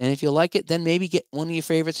 and if you like it, then maybe get one of your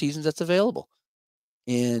favorite seasons that's available.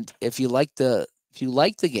 And if you like the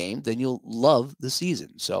game, then you'll love the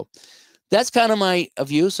season. So that's kind of my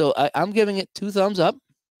view. So I'm giving it 2 thumbs up.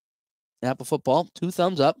 APBA football, 2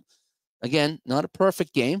 thumbs up. Again, not a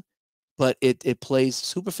perfect game, but it plays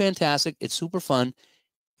super fantastic. It's super fun.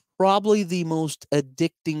 Probably the most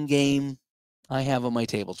addicting game I have on my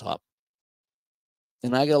tabletop.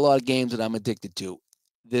 And I got a lot of games that I'm addicted to.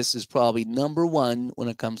 This is probably number 1 when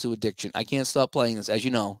it comes to addiction. I can't stop playing this, as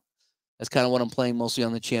you know. That's kind of what I'm playing mostly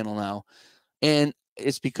on the channel now. And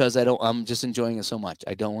it's because I'm just enjoying it so much.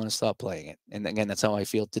 I don't want to stop playing it. And again, that's how I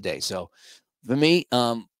feel today. So for me,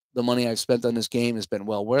 the money I've spent on this game has been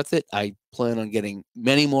well worth it. I plan on getting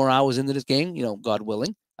many more hours into this game, God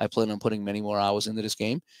willing. I plan on putting many more hours into this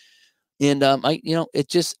game. And it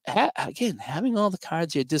just, again, having all the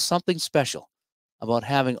cards here, there's something special about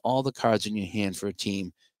having all the cards in your hand for a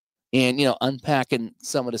team, and, unpacking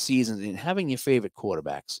some of the seasons and having your favorite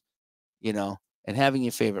quarterbacks, and having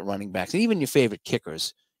your favorite running backs and even your favorite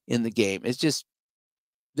kickers in the game. It's just,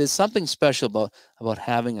 there's something special about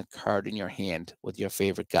having a card in your hand with your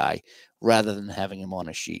favorite guy rather than having him on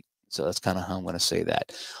a sheet. So that's kind of how I'm going to say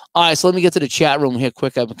that. All right, so let me get to the chat room here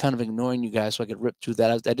quick. I've been kind of ignoring you guys, so I could rip through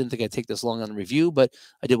that. I didn't think I'd take this long on the review, but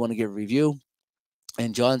I did want to give a review.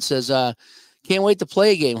 And John says, can't wait to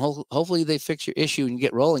play a game. Hopefully they fix your issue and you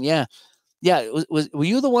get rolling. Yeah. Were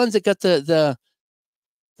you the ones that got the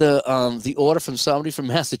order from somebody from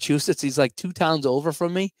Massachusetts? He's like 2 towns over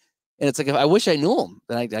from me. And it's like, if I wish I knew him,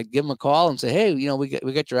 then I'd give him a call and say, hey, we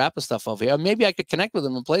got your APBA stuff over here. Or maybe I could connect with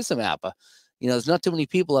him and play some APBA. There's not too many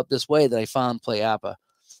people up this way that I found play APBA.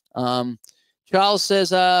 Charles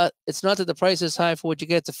says, it's not that the price is high for what you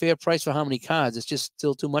get. It's a fair price for how many cards. It's just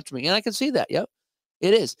still too much for me. And I can see that. Yep,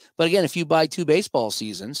 it is. But again, if you buy 2 baseball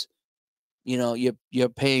seasons, you're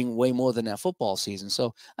paying way more than that football season.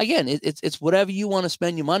 So again, it's whatever you want to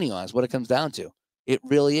spend your money on is what it comes down to. It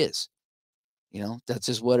really is. That's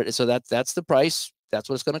just what it is. So that's the price. That's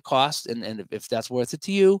what it's going to cost. And if that's worth it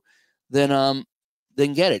to you, then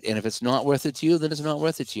get it. And if it's not worth it to you, then it's not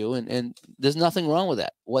worth it to you. And there's nothing wrong with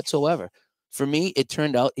that whatsoever. For me, it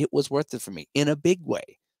turned out it was worth it for me in a big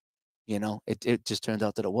way. It just turned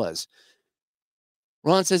out that it was.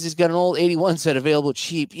 Ron says he's got an old 81 set available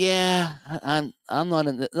cheap. Yeah, I'm not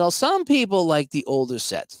in the. Well, some people like the older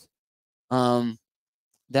sets.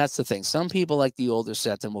 That's the thing. Some people like the older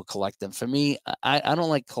sets and will collect them. For me, I don't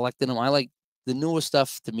like collecting them. I like the newer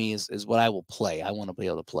stuff. To me is what I will play. I want to be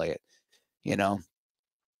able to play it.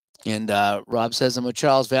 And Rob says, I'm a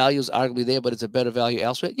Charles value is arguably there, but it's a better value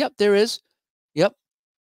elsewhere. Yep, there is. Yep,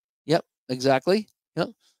 exactly. Yep.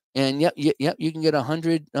 And yep, you can get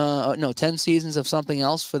 10 seasons of something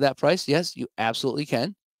else for that price. Yes, you absolutely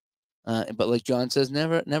can. But like John says,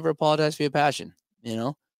 never apologize for your passion. You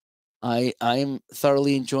know, I am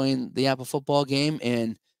thoroughly enjoying the Apple football game,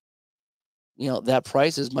 and that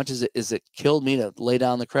price, as much as it killed me to lay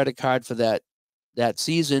down the credit card for that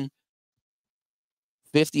season,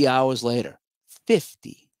 50 hours later,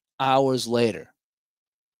 50 hours later,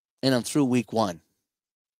 and I'm through week 1.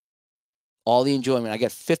 All the enjoyment. I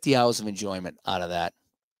get 50 hours of enjoyment out of that.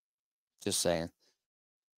 Just saying.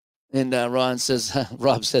 And Ron says,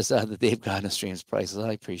 Rob says the Dave Gardner streams prices.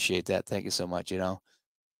 I appreciate that. Thank you so much.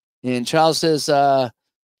 And Charles says,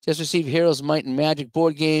 just received Heroes Might and Magic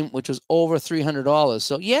board game, which was over $300.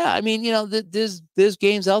 So yeah, I mean, there's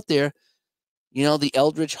games out there. The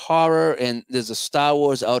Eldritch Horror, and there's a Star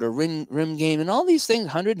Wars Outer Rim game, and all these things,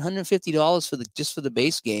 $100, $150 for the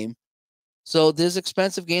base game. So there's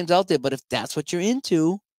expensive games out there, but if that's what you're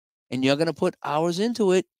into, and you're gonna put hours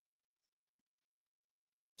into it,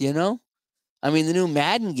 I mean, the new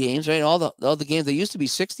Madden games, right? All the games, they used to be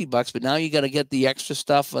 $60, but now you got to get the extra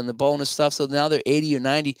stuff and the bonus stuff. So now they're 80 or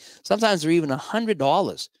 90. Sometimes they're even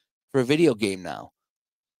 $100 for a video game now.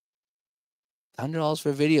 $100 for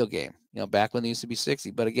a video game. Back when they used to be 60.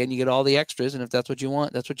 But again, you get all the extras, and if that's what you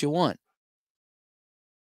want, that's what you want.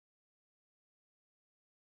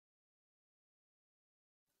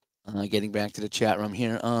 Getting back to the chat room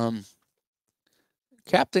here.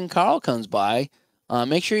 Captain Carl comes by.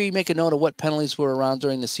 Make sure you make a note of what penalties were around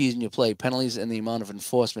during the season you played. Penalties and the amount of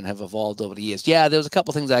enforcement have evolved over the years. Yeah, there's a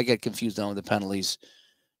couple things I get confused on with the penalties,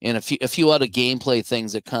 and a few other gameplay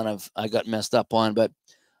things that kind of I got messed up on. But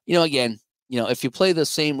again, if you play the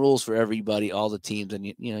same rules for everybody, all the teams,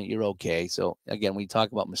 and you're okay. So again, we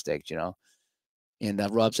talk about mistakes,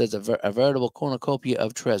 And Rob says a veritable cornucopia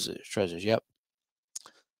of treasures. Yep.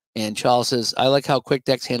 And Charles says, I like how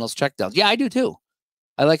QuickDex handles checkdowns. Yeah, I do too.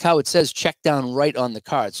 I like how it says check down right on the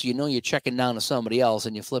card. So you're checking down to somebody else,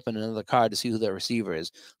 and you're flipping another card to see who their receiver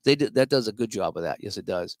is. That does a good job of that. Yes, it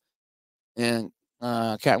does. And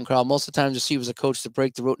Captain Carl, most of the time receivers are coached to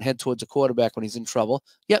break the route and head towards a quarterback when he's in trouble.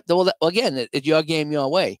 Yep. Well, again, it's your game,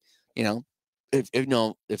 your way.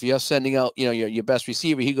 If you're sending out, your best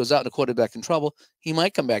receiver, he goes out and the quarterback in trouble, he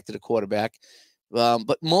might come back to the quarterback.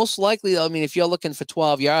 But most likely, I mean, if you're looking for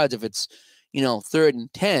 12 yards, if it's, 3rd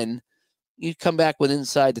and 10, you come back with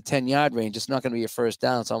inside the 10-yard range. It's not going to be your first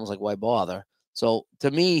down. It's almost like, why bother? So to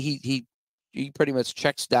me, he pretty much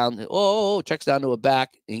checks down to a back,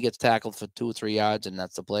 and he gets tackled for 2 or 3 yards, and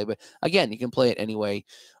that's the play. But again, you can play it any way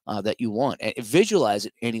that you want, and visualize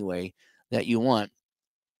it any way that you want.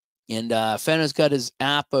 And Fenner's got his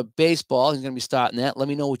APBA baseball. He's going to be starting that. Let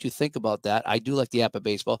me know what you think about that. I do like the APBA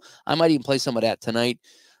baseball. I might even play some of that tonight,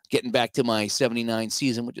 getting back to my 79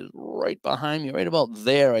 season, which is right behind me, right about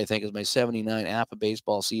there, I think, is my 79 APBA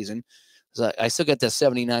baseball season. So I still got that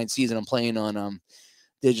 79 season I'm playing on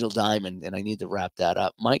Digital Diamond, and I need to wrap that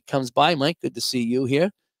up. Mike comes by. Mike, good to see you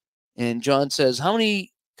here. And John says, how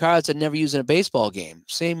many cards are never used in a baseball game?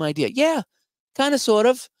 Same idea. Yeah, kind of, sort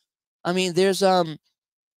of. I mean, there's some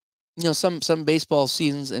baseball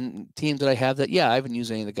seasons and teams that I have that, I haven't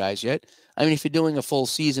used any of the guys yet. I mean, if you're doing a full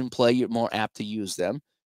season play, you're more apt to use them.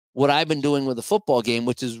 What I've been doing with the football game,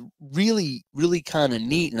 which is really, really kind of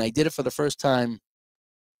neat, and I did it for the first time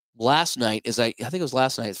last night, I think it was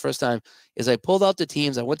last night, the first time, is I pulled out the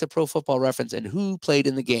teams. I went to Pro Football Reference and who played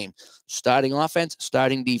in the game. Starting offense,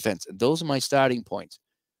 starting defense. Those are my starting points.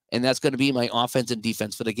 And that's going to be my offense and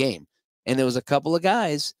defense for the game. And there was a couple of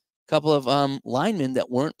guys, linemen that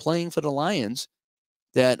weren't playing for the Lions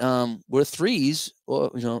that were threes,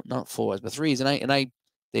 or not fours, but threes. And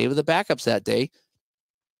they were the backups that day.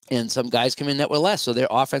 And some guys come in that were less, so their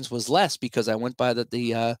offense was less because I went by the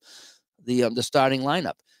starting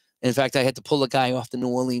lineup. In fact, I had to pull a guy off the New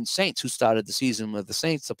Orleans Saints who started the season with the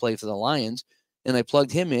Saints to play for the Lions, and I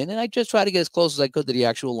plugged him in, and I just tried to get as close as I could to the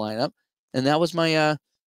actual lineup. And that was my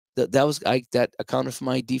that accounted for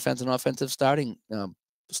my defense and offensive starting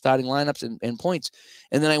lineups and points.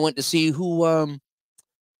 And then I went to see who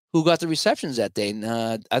got the receptions that day.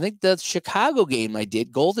 And I think the Chicago game I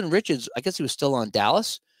did, Golden Richards, I guess he was still on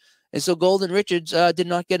Dallas. And so Golden Richards did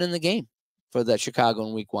not get in the game for that Chicago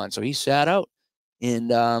in week 1. So he sat out.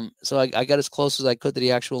 And so I got as close as I could to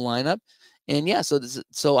the actual lineup. And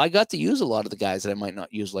so I got to use a lot of the guys that I might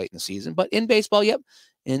not use late in the season. But in baseball,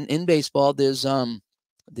 in baseball, there's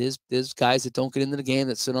guys that don't get into the game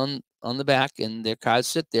that sit on the back and their cards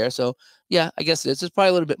sit there. So I guess this is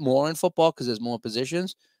probably a little bit more in football because there's more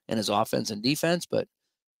positions and there's offense and defense, but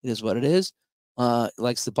it is what it is.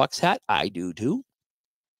 Likes the Bucks hat. I do too.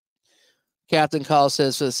 Captain Carl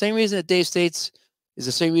says, for the same reason that Dave states is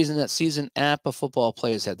the same reason that seasoned APBA football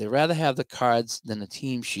players have. They rather have the cards than a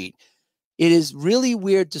team sheet. It is really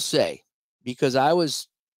weird to say because I was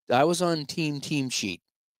on team sheet,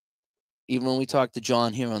 even when we talked to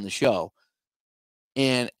John here on the show.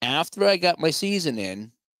 And after I got my season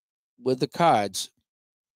in with the cards,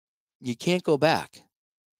 you can't go back.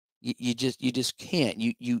 You just can't.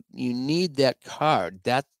 You need that card.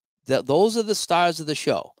 That those are the stars of the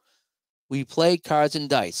show. We play cards and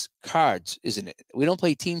dice. Cards, isn't it? We don't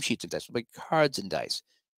play team sheets and dice. We play cards and dice.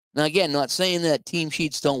 Now, again, not saying that team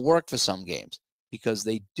sheets don't work for some games, because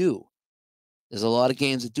they do. There's a lot of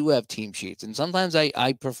games that do have team sheets, and sometimes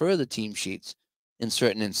I prefer the team sheets in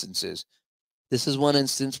certain instances. This is one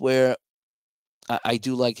instance where I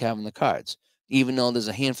do like having the cards, even though there's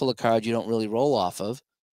a handful of cards you don't really roll off of.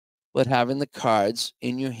 But having the cards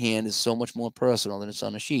in your hand is so much more personal than it's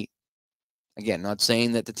on a sheet. Again, not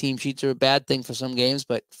saying that the team sheets are a bad thing for some games,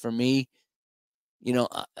 but for me, you know,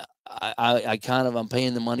 I kind of, I'm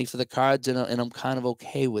paying the money for the cards, and I'm kind of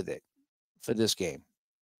okay with it for this game.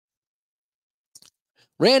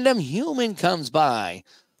 Random human comes by.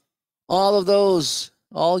 All of those,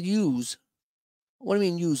 all use. What do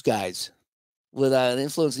you mean use, guys? With an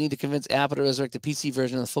influence need to convince Apple to resurrect the PC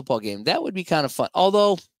version of the football game. That would be kind of fun.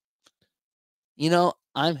 Although, you know,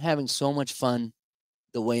 I'm having so much fun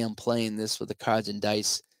the way I'm playing this with the cards and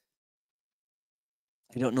dice.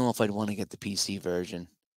 I don't know if I'd want to get the PC version.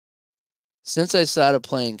 Since I started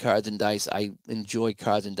playing cards and dice, I enjoy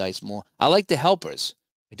cards and dice more. I like the helpers.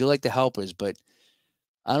 I do like the helpers, but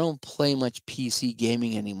I don't play much PC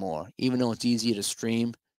gaming anymore, even though it's easier to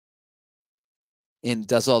stream and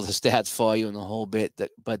does all the stats for you and the whole bit.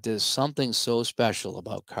 But there's something so special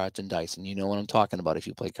about cards and dice, and you know what I'm talking about if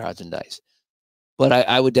you play cards and dice. But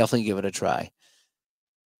I would definitely give it a try.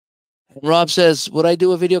 And Rob says, would I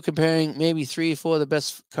do a video comparing maybe 3 or 4 of the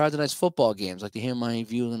best cards and dice football games? Like to hear my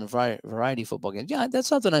view on a variety of football games. Yeah, that's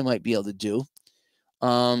something I might be able to do.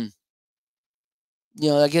 You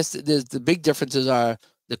know, I guess the big differences are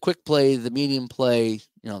the quick play, the medium play,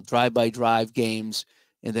 you know, drive-by-drive games,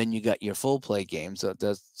 and then you got your full play games. So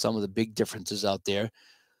there's some of the big differences out there.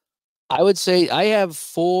 I would say I have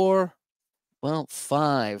 5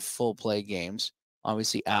 full play games.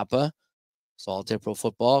 Obviously, APBA, Solitaire Pro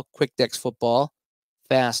Football, Quick Dex Football,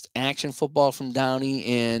 Fast Action Football from Downey,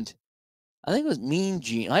 and I think it was Mean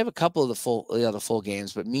Gene. I have a couple of the other full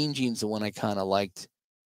games, but Mean Gene's the one I kind of liked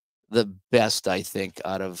the best, I think,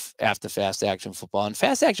 out of after Fast Action Football. And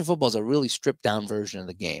Fast Action Football is a really stripped down version of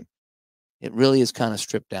the game. It really is kind of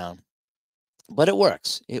stripped down, but it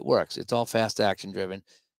works. It works. It's all fast action driven.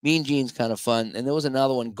 Mean Gene's kind of fun. And there was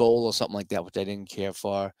another one, Goal or something like that, which I didn't care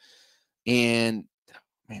for. And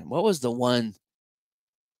man, what was the one?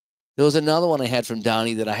 There was another one I had from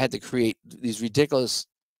Downey that I had to create these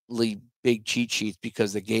ridiculously big cheat sheets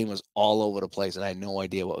because the game was all over the place and I had no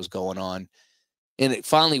idea what was going on. And it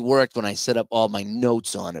finally worked when I set up all my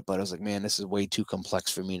notes on it. But I was like, man, this is way too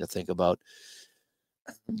complex for me to think about.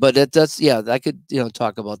 But that's yeah, I could, you know,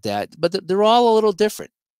 talk about that. But they're all a little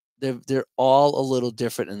different. They're all a little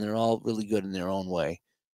different, and they're all really good in their own way.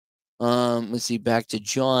 Let's see, back to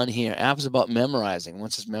John here. App's about memorizing.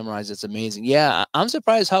 Once it's memorized, it's amazing. Yeah, I'm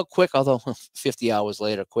surprised how quick, although 50 hours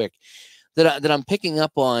later, quick, that I'm picking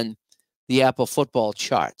up on the Apple football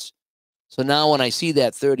charts. So now when I see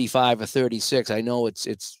that 35 or 36, I know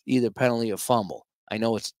it's either penalty or fumble. I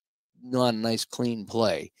know it's not a nice clean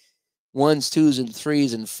play. 1s, 2s, and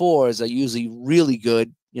 3s and 4s are usually really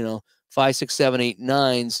good. You know, 5, 6, 7, 8,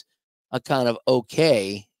 9s are kind of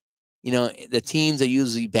okay. You know, the teens are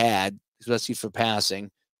usually bad, especially for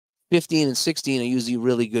passing. 15 and 16 are usually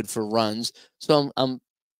really good for runs. So I'm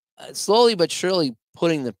slowly but surely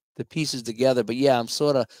putting the pieces together. But yeah,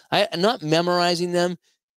 I'm not memorizing them,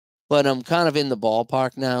 but I'm kind of in the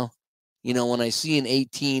ballpark now. You know, when I see an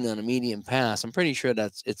 18 on a medium pass, I'm pretty sure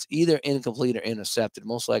it's either incomplete or intercepted,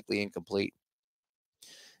 most likely incomplete.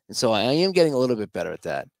 And so I am getting a little bit better at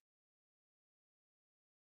that.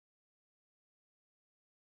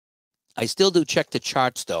 I still do check the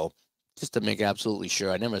charts, though, just to make absolutely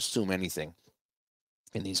sure. I never assume anything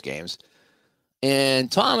in these games.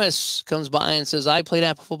 And Thomas comes by and says, I played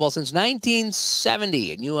Apple football since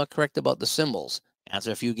 1970, and you are correct about the symbols.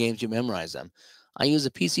 After a few games, you memorize them. I use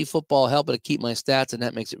a PC football helper to keep my stats, and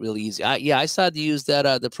that makes it really easy. I started to use that,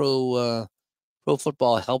 the Pro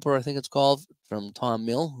Football Helper, I think it's called, from Tom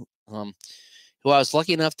Mill, who I was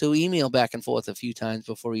lucky enough to email back and forth a few times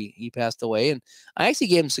before he passed away. And I actually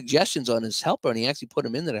gave him suggestions on his helper, and he actually put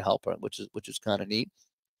him into the helper, which is kind of neat.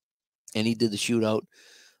 And he did the shootout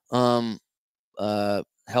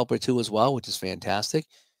helper too as well, which is fantastic.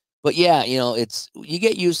 But yeah, it's you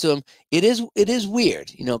get used to them. It is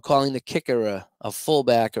weird, calling the kicker a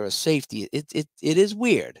fullback or a safety. It is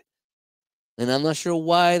weird, and I'm not sure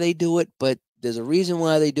why they do it, but there's a reason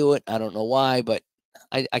why they do it. I don't know why, but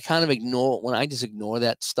I kind of ignore when I just ignore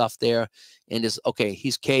that stuff there and just okay,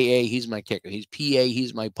 he's KA, he's my kicker. He's PA,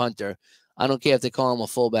 he's my punter. I don't care if they call him a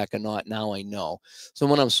fullback or not. Now I know. So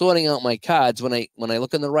when I'm sorting out my cards, when I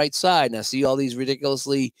look on the right side and I see all these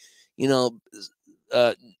ridiculously, you know,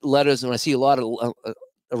 uh, letters, and I see a lot of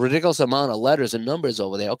a ridiculous amount of letters and numbers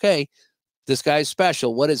over there. Okay, this guy's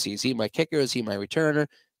special. What is he? Is he my kicker? Is he my returner?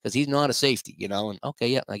 Because he's not a safety, And okay,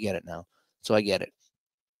 yeah, I get it now. So I get it.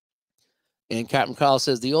 And Captain Carl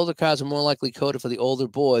says the older cards are more likely coded for the older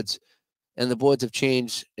boards, and the boards have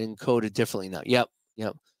changed and coded differently now. Yep,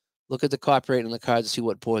 yep. Look at the copyright on the cards to see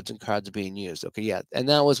what boards and cards are being used. Okay, yeah. And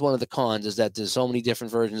that was one of the cons is that there's so many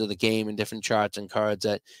different versions of the game and different charts and cards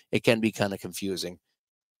that it can be kind of confusing.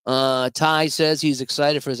 Ty says he's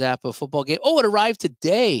excited for his APBA football game. Oh, it arrived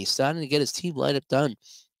today. Starting to get his team lineup done.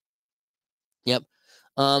 Yep.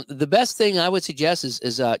 The best thing I would suggest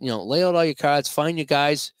is lay out all your cards, find your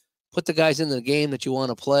guys, put the guys in the game that you want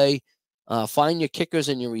to play, find your kickers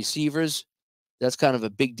and your receivers. That's kind of a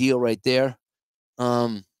big deal right there.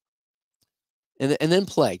 And then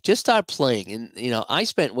play. Just start playing. And I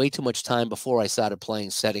spent way too much time before I started playing,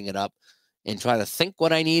 setting it up and trying to think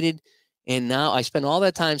what I needed. And now I spend all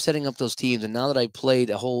that time setting up those teams. And now that I played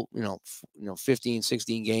a whole, 15,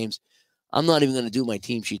 16 games, I'm not even going to do my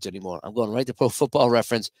team sheets anymore. I'm going right to Pro Football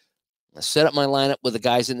Reference, set up my lineup with the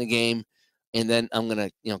guys in the game, and then I'm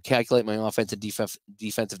going to, calculate my offensive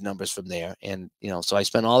defensive numbers from there. And, so I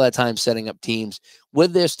spent all that time setting up teams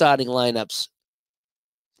with their starting lineups,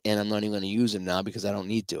 and I'm not even going to use them now because I don't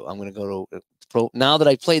need to. I'm going to go to Pro. Now that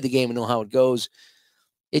I've played the game and know how it goes,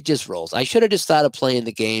 it just rolls. I should have just started playing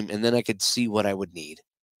the game, and then I could see what I would need,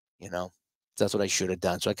 That's what I should have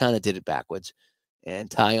done. So I kind of did it backwards. And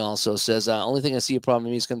Ty also says, only thing I see a problem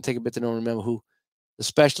with me is going to take a bit to know and remember who the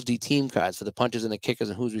specialty team cards for the punchers and the kickers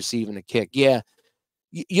and who's receiving the kick. Yeah,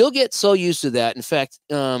 you'll get so used to that. In fact,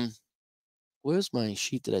 where's my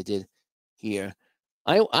sheet that I did here?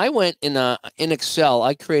 I went in Excel.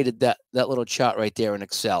 I created that little chart right there in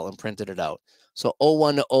Excel and printed it out. So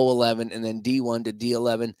O1 to O11 and then D1 to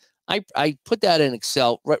D11. I put that in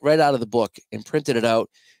Excel right out of the book and printed it out.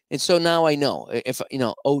 And so now I know if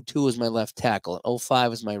O2 is my left tackle and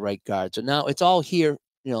O5 is my right guard. So now it's all here,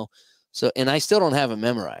 So and I still don't have it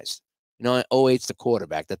memorized. O8's the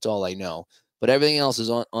quarterback. That's all I know. But everything else is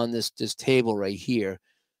on this table right here.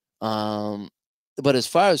 But as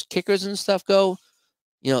far as kickers and stuff go,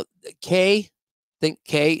 K, think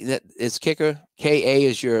K that is kicker. KA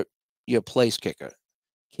is your place kicker.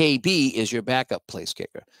 KB is your backup place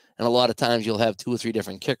kicker. And a lot of times you'll have 2 or 3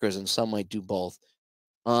 different kickers, and some might do both.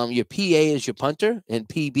 Your PA is your punter, and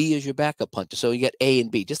PB is your backup punter. So you get A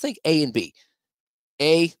and B. Just think A and B.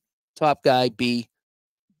 A, top guy. B,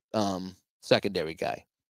 secondary guy.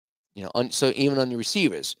 So even on your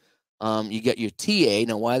receivers, you get your TA.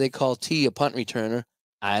 Now, why they call T a punt returner,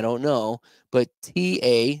 I don't know, but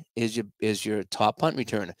TA is your top punt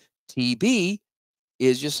returner. TB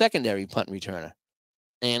is your secondary punt returner,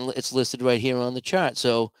 and it's listed right here on the chart.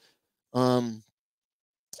 So, so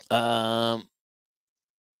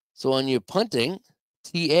on your punting,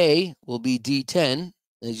 TA will be D10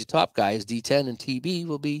 as your top guy is D10, and TB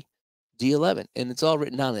will be D11, and it's all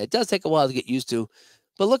written down there. It does take a while to get used to,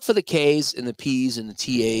 but look for the Ks and the Ps and the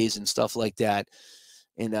TAs and stuff like that.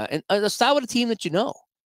 And start with a team that you know.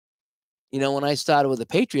 When I started with the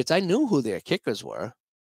Patriots, I knew who their kickers were.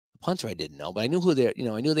 The punter I didn't know, but I knew who their,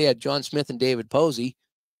 I knew they had John Smith and David Posey.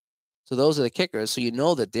 So those are the kickers. So you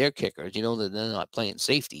know that they're kickers. You know that they're not playing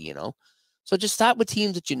safety, So just start with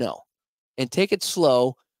teams that you know and take it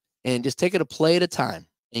slow and just take it a play at a time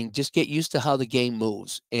and just get used to how the game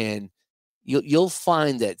moves. And you'll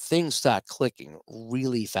find that things start clicking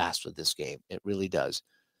really fast with this game. It really does.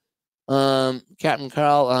 Captain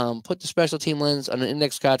Carl, put the special team lens on an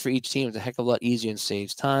index card for each team. It's a heck of a lot easier and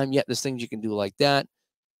saves time. Yet there's things you can do like that.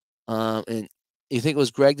 And you think it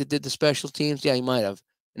was Greg that did the special teams? Yeah, he might have.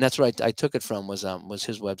 And that's where I took it from was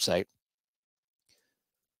his website.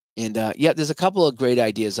 And yeah, there's a couple of great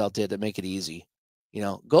ideas out there that make it easy.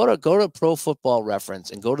 Go to Pro Football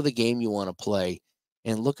Reference and go to the game you want to play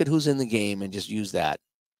and look at who's in the game and just use that.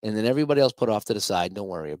 And then everybody else put off to the side. Don't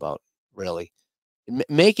worry about really.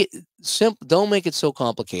 Make it simple. Don't make it so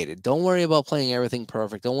complicated. Don't worry about playing everything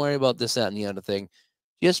perfect. Don't worry about this, that, and the other thing.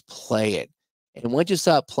 Just play it. And once you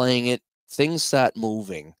start playing it, things start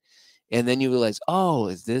moving. And then you realize,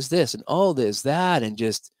 oh, there's this, and oh, there's that. And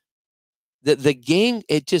just the game,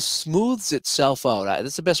 it just smooths itself out.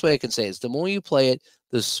 That's the best way I can say it. Is the more you play it,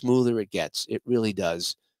 the smoother it gets. It really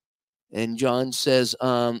does. And John says,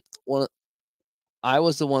 well, I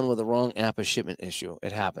was the one with the wrong APBA shipment issue.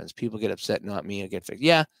 It happens. People get upset, not me. It get fixed.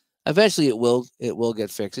 Yeah, eventually it will. It will get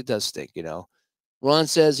fixed. It does stink, you know. Ron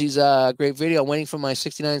says he's a great video. I'm waiting for my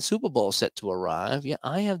 69 Super Bowl set to arrive. Yeah,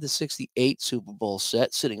 I have the 68 Super Bowl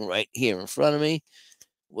set sitting right here in front of me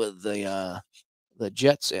with the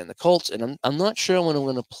Jets and the Colts, and I'm not sure when I'm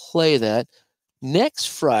going to play that. Next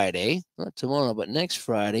Friday, not tomorrow, but next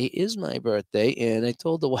Friday is my birthday, and I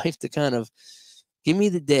told the wife to kind of give me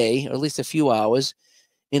the day, or at least a few hours.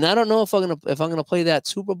 And I don't know if I'm gonna play that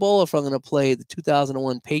Super Bowl, or if I'm gonna play the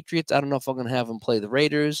 2001 Patriots. I don't know if I'm gonna have them play the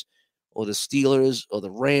Raiders, or the Steelers, or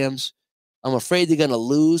the Rams. I'm afraid they're gonna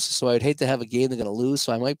lose, so I'd hate to have a game they're gonna lose.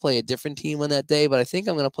 So I might play a different team on that day, but I think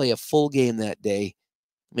I'm gonna play a full game that day.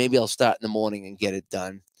 Maybe I'll start in the morning and get it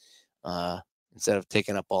done, instead of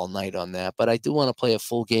taking up all night on that. But I do want to play a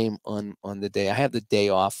full game on the day. I have the day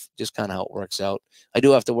off, just kind of how it works out. I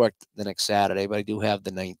do have to work the next Saturday, but I do have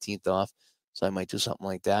the 19th off, so I might do something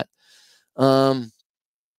like that. And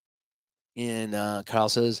Carl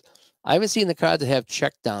says, I haven't seen the cards that have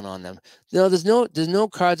check down on them. No, there's no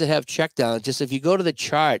cards that have check down. Just if you go to the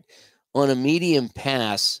chart on a medium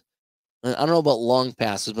pass, I don't know about long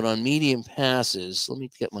passes, but on medium passes, let me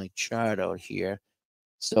get my chart out here.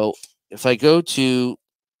 So if I go to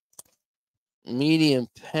medium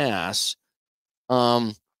pass,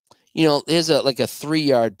 you know, here's like a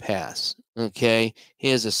 3-yard pass. Okay,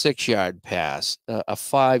 here's a 6-yard pass, a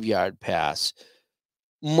 5-yard pass.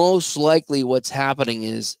 Most likely, what's happening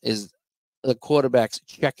is the quarterback's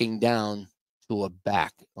checking down to a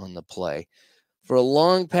back on the play. For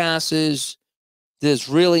long passes, there's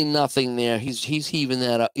really nothing there. He's heaving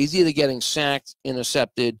that up. He's either getting sacked,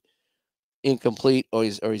 intercepted, incomplete, or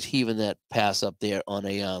he's heaving that pass up there on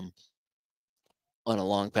a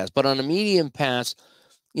long pass. But on a medium pass,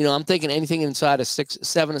 you know, I'm thinking anything inside of 6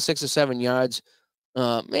 or 7 yards,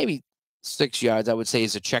 maybe 6 yards, I would say,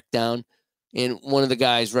 is a check down. And one of the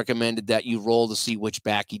guys recommended that you roll to see which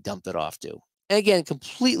back he dumped it off to. And again,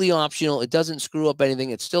 completely optional. It doesn't screw up anything.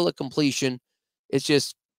 It's still a completion. It's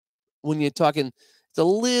just when you're talking, it's a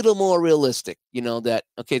little more realistic, you know, that,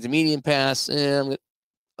 okay, the medium pass, I'm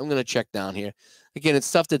going to check down here. Again, it's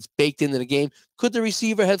stuff that's baked into the game. Could the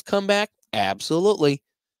receiver have come back? Absolutely.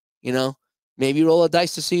 You know, maybe roll a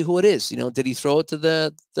dice to see who it is. You know, did he throw it to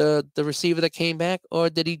the receiver that came back, or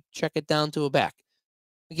did he check it down to a back?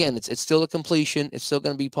 Again, it's still a completion. It's still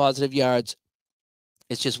going to be positive yards.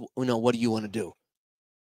 It's just, you know, what do you want to do?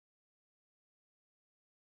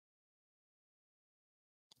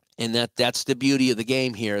 And that's the beauty of the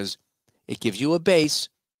game here, is it gives you a base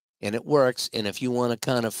and it works. And if you want to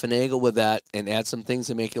kind of finagle with that and add some things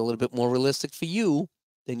to make it a little bit more realistic for you,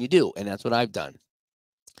 then you do. And that's what I've done.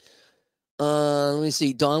 Let me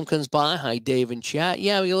see. Dom comes by. Hi, Dave in chat.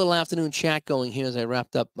 Yeah, we got a little afternoon chat going here as I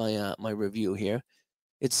wrapped up my my review here.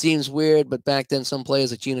 It seems weird, but back then some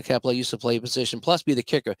players like Gino Capella used to play position plus be the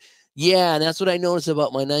kicker. Yeah, and that's what I noticed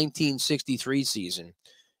about my 1963 season,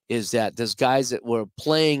 is that there's guys that were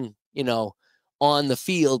playing, you know, on the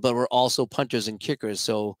field, but were also punters and kickers.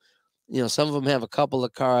 So, you know, some of them have a couple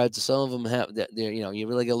of cards. Some of them have that. You know, you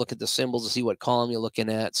really got to look at the symbols to see what column you're looking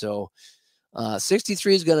at. So,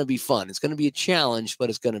 63 is going to be fun. It's going to be a challenge,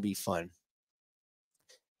 but it's going to be fun.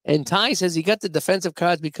 And Ty says he got the defensive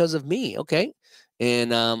cards because of me. Okay.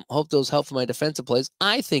 And hope those help for my defensive plays.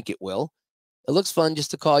 I think it will. It looks fun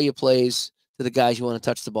just to call your plays to the guys you want to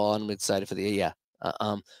touch the ball. I'm excited for the, yeah.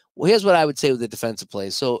 Well, here's what I would say with the defensive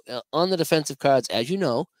plays. So on the defensive cards, as you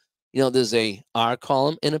know, there's a R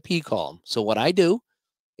column and a P column. So what I do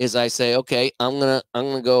is I say, okay, I'm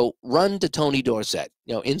gonna go run to Tony Dorsett.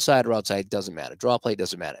 Inside or outside, doesn't matter. Draw play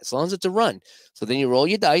doesn't matter. As long as it's a run. So then you roll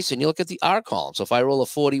your dice and you look at the R column. So if I roll a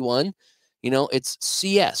 41, it's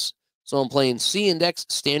CS. So I'm playing C index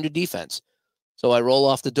standard defense. So I roll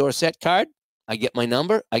off the Dorsett card. I get my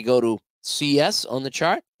number. I go to CS on the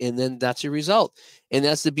chart, and then that's your result. And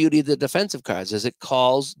that's the beauty of the defensive cards, is it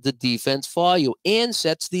calls the defense for you and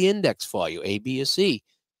sets the index for you, A, B, or C.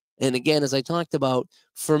 And again, as I talked about,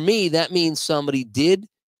 for me, that means somebody did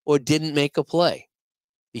or didn't make a play,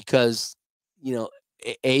 because, A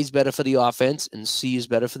is better for the offense and C is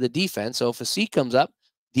better for the defense. So if a C comes up,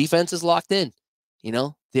 defense is locked in.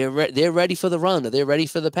 They're ready for the run, or they're ready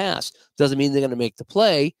for the pass. Doesn't mean they're going to make the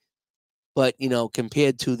play, but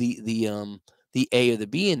compared to the A or the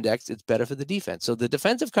B index, it's better for the defense. So the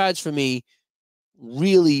defensive cards for me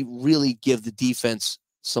really, really give the defense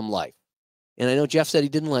some life. And I know Jeff said he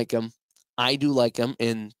didn't like them. I do like them,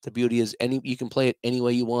 and the beauty is you can play it any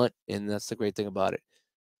way you want, and that's the great thing about it.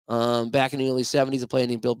 Back in the early 70s, a player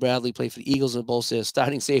named Bill Bradley played for the Eagles and both their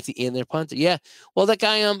starting safety and their punter. Yeah, well, that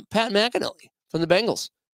guy, Pat McAnally from the Bengals.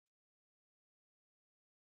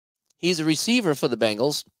 He's a receiver for the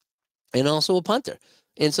Bengals and also a punter.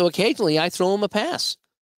 And so occasionally I throw him a pass.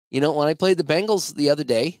 When I played the Bengals the other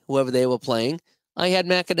day, whoever they were playing, I had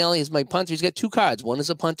McAnally as my punter. He's got two cards. One is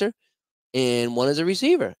a punter and one is a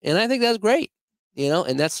receiver. And I think that's great,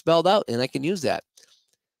 and that's spelled out, and I can use that.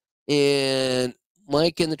 And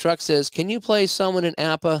Mike in the truck says, can you play someone in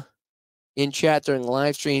APBA in chat during the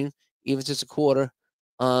live stream, even if it's just a quarter?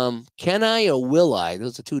 Can I or will I?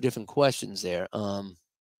 Those are two different questions there.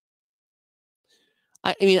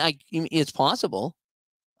 I mean, it's possible.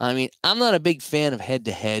 I mean, I'm not a big fan of head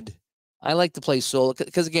to head. I like to play solo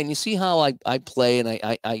because again, you see how I play, and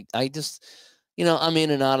I just, I'm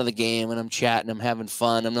in and out of the game, and I'm chatting, I'm having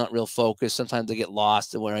fun, I'm not real focused. Sometimes I get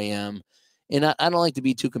lost in where I am, and I don't like to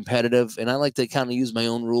be too competitive, and I like to kind of use my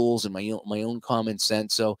own rules and my own common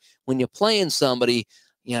sense. So when you're playing somebody,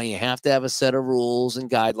 you have to have a set of rules and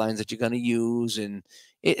guidelines that you're going to use, and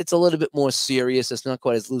it's a little bit more serious. It's not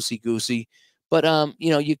quite as loosey goosey, but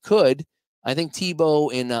you could. I think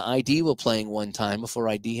Tebow and ID were playing one time before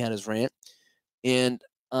ID had his rant, and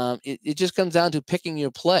it just comes down to picking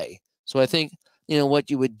your play. So I think what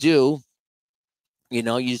you would do, you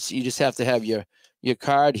just have to have your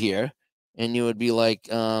card here, and you would be like,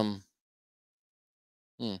 so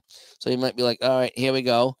you might be like, all right, here we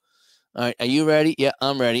go. All right, are you ready? Yeah,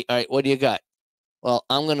 I'm ready. All right, what do you got? Well,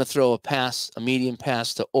 I'm going to throw a medium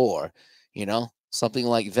pass to Orr, something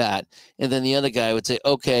like that. And then the other guy would say,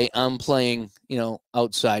 okay, I'm playing,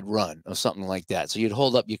 outside run or something like that. So you'd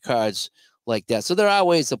hold up your cards like that. So there are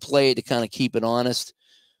ways to play it to kind of keep it honest.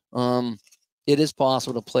 It is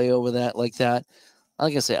possible to play over that like that.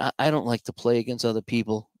 Like I say, I don't like to play against other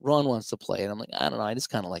people. Ron wants to play, and I'm like, I don't know. I just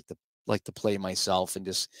kind of like to play myself and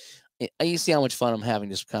just. You see how much fun I'm having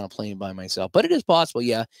just kind of playing by myself. But it is possible,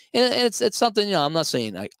 yeah. And it's something, I'm not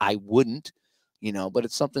saying I wouldn't, but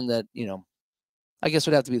it's something that, I guess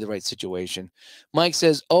would have to be the right situation. Mike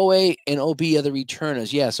says OA and OB are the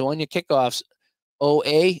returners. Yeah, so on your kickoffs,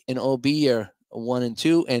 OA and OB are 1 and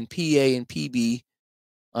 2, and PA and PB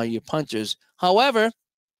are your punters. However,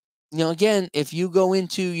 again, if you go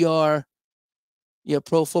into your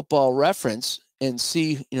Pro Football Reference and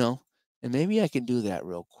see, and maybe I can do that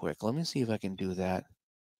real quick. Let me see if I can do that.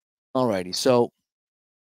 All righty. So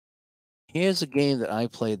here's a game that I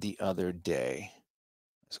played the other day.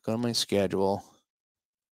 Let's go to my schedule.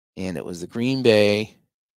 And it was the Green Bay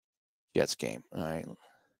Jets game. All right.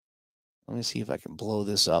 Let me see if I can blow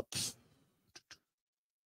this up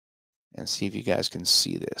and see if you guys can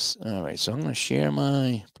see this. All right. So I'm going to share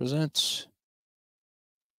my presents.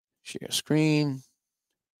 Share screen.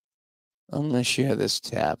 I'm going to share this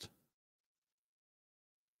tab.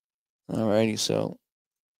 All righty. So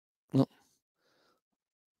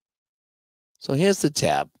here's the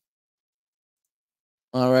tab.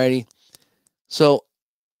 All righty. So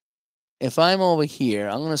if I'm over here,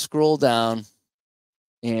 I'm going to scroll down,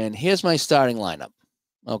 and here's my starting lineup.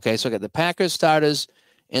 Okay, so I got the Packers starters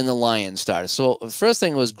and the Lions starters. So the first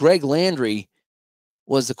thing was Greg Landry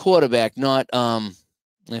was the quarterback, not I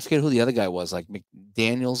forget who the other guy was, like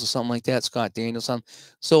McDaniels or something like that, Scott Daniels.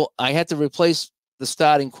 So I had to replace the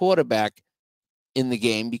starting quarterback in the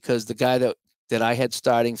game because the guy that I had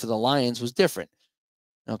starting for the Lions was different.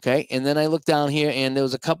 Okay, and then I looked down here, and there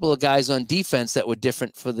was a couple of guys on defense that were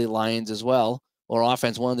different for the Lions as well, or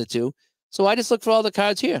offense, one of the two. So I just looked for all the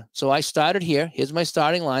cards here. So I started here. Here's my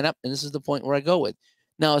starting lineup, and this is the point where I go with.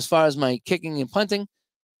 Now, as far as my kicking and punting,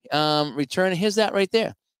 return, here's that right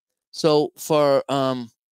there. So for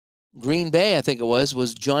Green Bay, I think it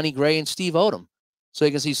was Johnny Gray and Steve Odom. So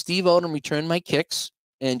you can see Steve Odom returned my kicks,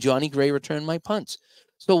 and Johnny Gray returned my punts.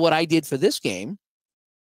 So what I did for this game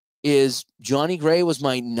is Johnny Gray was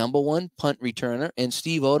my number one punt returner, and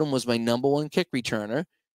Steve Odom was my number one kick returner.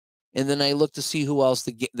 And then I looked to see who else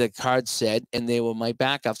the card said, and they were my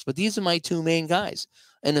backups. But these are my two main guys.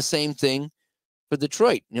 And the same thing for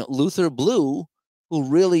Detroit. Luther Blue, who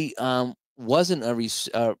really wasn't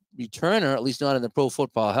a returner, at least not in the Pro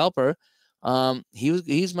Football Helper,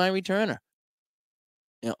 he's my returner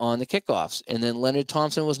on the kickoffs. And then Leonard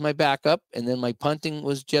Thompson was my backup, and then my punting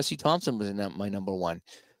was Jesse Thompson was my number one.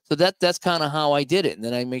 So that's kind of how I did it. And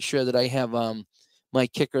then I make sure that I have my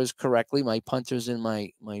kickers correctly, my punters and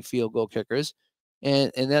my field goal kickers.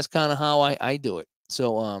 And that's kind of how I do it.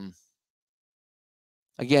 So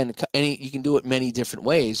again, you can do it many different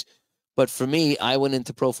ways. But for me, I went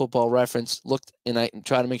into Pro Football Reference, looked, and I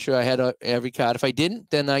tried to make sure I had every card. If I didn't,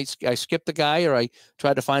 then I skipped the guy, or I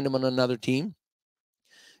tried to find him on another team.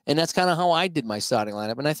 And that's kind of how I did my starting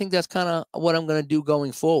lineup. And I think that's kind of what I'm going to do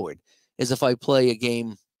going forward, is if I play a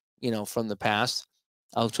game, from the past,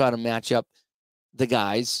 I'll try to match up the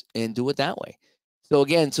guys and do it that way. So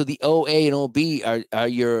again, so the OA and OB are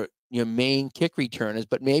your main kick returners,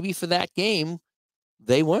 but maybe for that game,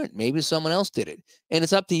 they weren't. Maybe someone else did it. And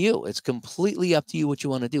it's up to you. It's completely up to you what you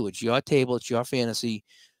want to do. It's your table. It's your fantasy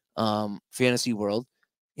world.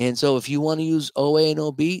 And so if you want to use OA and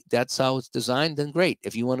OB, that's how it's designed, then great.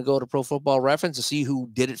 If you want to go to Pro Football Reference to see who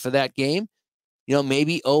did it for that game,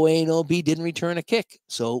 maybe OA and OB didn't return a kick.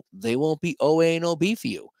 So they won't be OA and OB for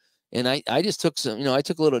you. And I just took some, I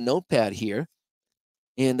took a little notepad here,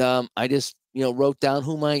 and I just, wrote down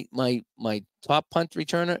who my top punt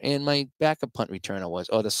returner and my backup punt returner was,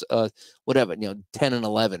 or the whatever, 10 and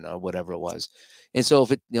 11 or whatever it was. And so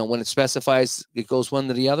if it, when it specifies it goes one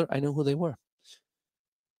to the other, I know who they were.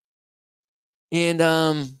 And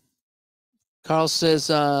Carl says,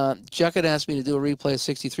 Chuck had asked me to do a replay of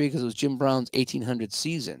 63 because it was Jim Brown's 1800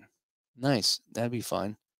 season. Nice. That'd be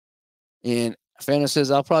fun. And Fana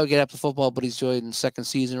says, I'll probably get after football, but he's joining second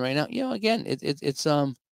season right now. Again, it's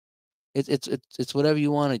whatever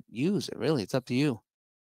you want to use. It's up to you.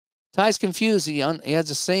 Ty's confused. He has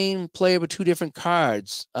the same player but two different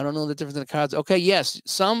cards. I don't know the difference in the cards. Okay, yes,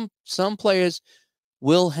 some players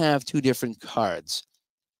will have two different cards.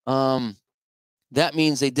 That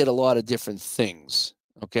means they did a lot of different things.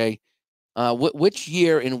 Okay, which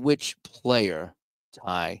year and which player,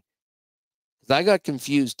 Ty? Because I got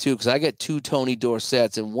confused too, because I got two Tony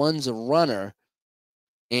Dorsetts, and one's a runner,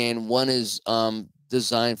 and one is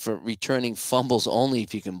designed for returning fumbles only,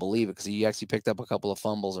 if you can believe it, because he actually picked up a couple of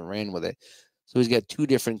fumbles and ran with it. So he's got two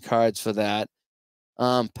different cards for that.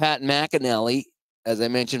 Pat McAnally, as I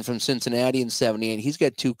mentioned, from Cincinnati in 78, he's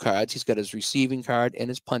got two cards. He's got his receiving card and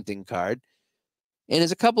his punting card. And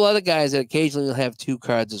there's a couple other guys that occasionally will have two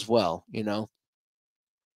cards as well,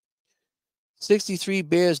 63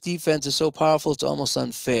 Bears defense is so powerful, it's almost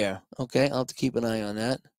unfair. Okay, I'll have to keep an eye on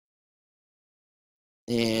that.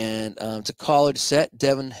 And it's a college set.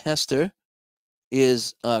 Devin Hester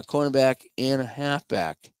is a cornerback and a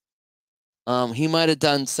halfback. He might have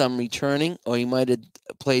done some returning, or he might have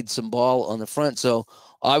played some ball on the front. So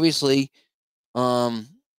obviously,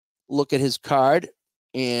 look at his card,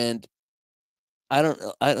 and I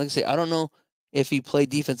don't know if he played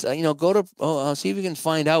defense. Go to see if you can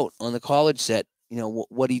find out on the college set,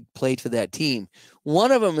 what he played for that team.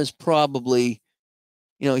 One of them is probably,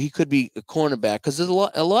 he could be a cornerback, because there's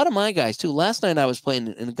a lot of my guys too. Last night I was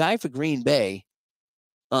playing, and a guy for Green Bay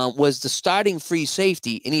was the starting free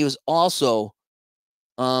safety, and he was also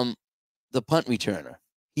the punt returner.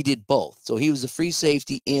 He did both. So he was the free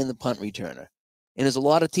safety and the punt returner. And there's a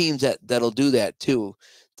lot of teams that'll do that too,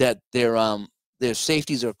 that their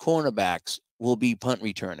safeties or cornerbacks will be punt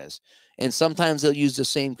returners. And sometimes they'll use the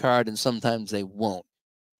same card and sometimes they won't.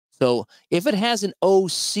 So if it has an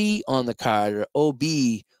OC on the card, or OB,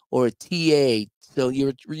 or a TA, so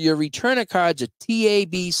your returner cards are TA,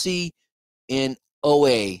 BC, and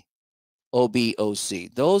OA, OB,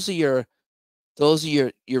 OC. Those are your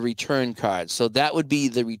return cards. So that would be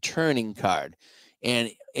the returning card.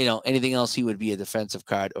 And anything else, he would be a defensive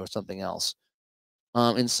card or something else.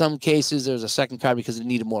 In some cases, there's a second card because it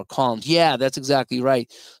needed more columns. Yeah, that's exactly right.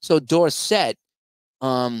 So Dorsett,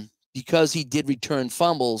 because he did return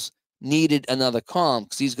fumbles, needed another column,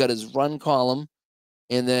 because he's got his run column,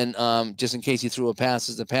 and then just in case he threw a pass,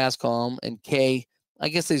 is the pass column, and K. I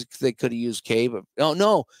guess they could have used K, but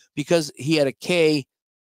no, because he had a K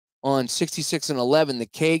on 66 and 11. The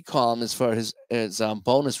K column is for his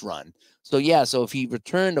bonus run. So yeah, so if he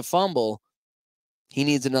returned a fumble, he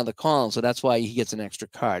needs another column. So that's why he gets an extra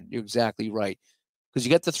card. You're exactly right, because you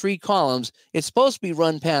get the three columns. It's supposed to be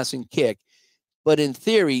run, pass, and kick, but in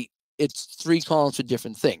theory, it's three columns for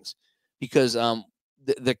different things, because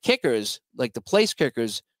the kickers, like the place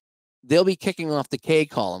kickers, they'll be kicking off the K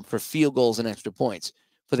column for field goals and extra points.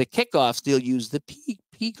 For the kickoffs, they'll use the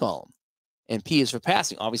P column, and P is for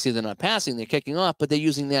passing. Obviously, they're not passing, they're kicking off, but they're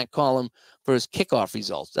using that column for his kickoff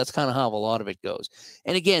results. That's kind of how a lot of it goes.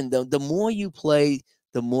 And again, the more you play,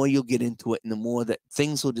 the more you'll get into it, and the more that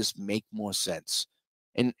things will just make more sense.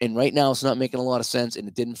 And right now, it's not making a lot of sense, and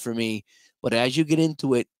it didn't for me. But as you get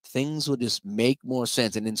into it, things will just make more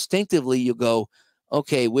sense. And instinctively, you'll go,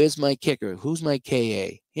 okay, where's my kicker? Who's my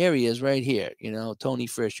KA? Here he is, right here. Tony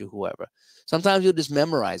Frisch or whoever. Sometimes you'll just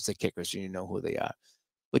memorize the kickers so you know who they are.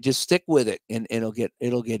 But just stick with it, and it'll get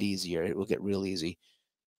easier. It will get real easy.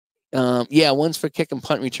 Yeah, one's for kick and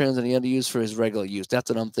punt returns, and the other used for his regular use. That's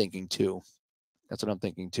what I'm thinking too. TAP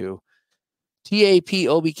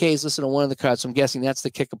OBK is listed on one of the cards, so I'm guessing that's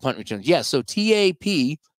the kick and punt returns. Yeah, so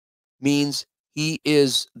TAP means he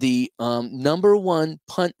is the #1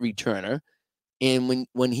 punt returner, and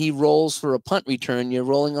when he rolls for a punt return, you're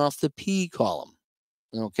rolling off the P column.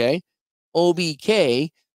 Okay,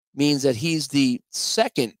 OBK means that he's the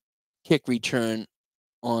second kick return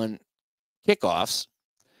on kickoffs.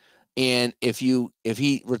 And if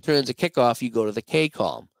he returns a kickoff, you go to the K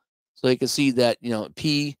column. So you can see that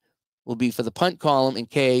P will be for the punt column and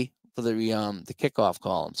K for the kickoff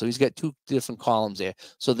column. So he's got two different columns there.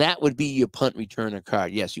 So that would be your punt returner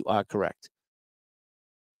card. Yes, you are correct.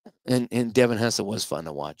 And Devin Hester was fun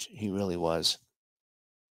to watch. He really was.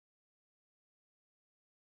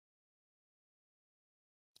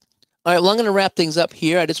 All right, well, I'm going to wrap things up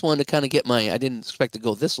here. I just wanted to kind of get I didn't expect to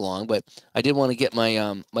go this long, but I did want to get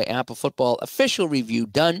my my APBA football official review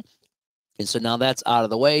done. And so now that's out of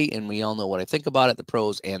the way, and we all know what I think about it, the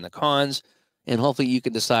pros and the cons. And hopefully you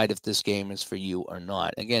can decide if this game is for you or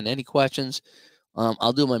not. Again, any questions,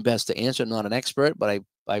 I'll do my best to answer. I'm not an expert, but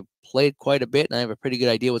I played quite a bit, and I have a pretty good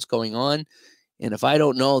idea what's going on. And if I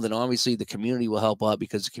don't know, then obviously the community will help out,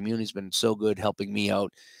 because the community's been so good helping me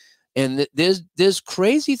out. And there's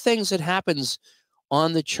crazy things that happens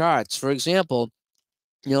on the charts. For example,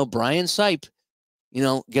 Brian Sipe,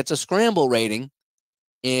 gets a scramble rating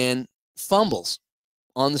and fumbles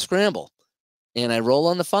on the scramble. And I roll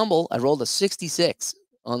on the fumble. I rolled a 66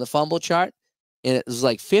 on the fumble chart, and it was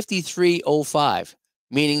like 53.05,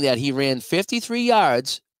 meaning that he ran 53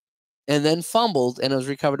 yards and then fumbled, and it was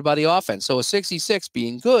recovered by the offense. So a 66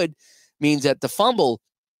 being good means that the fumble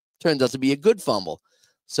turned out to be a good fumble.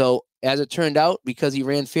 So as it turned out, because he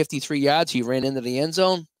ran 53 yards, he ran into the end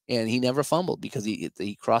zone, and he never fumbled because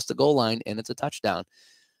he crossed the goal line, and it's a touchdown.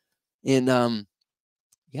 And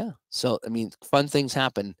yeah, so I mean, fun things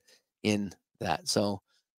happen in that. So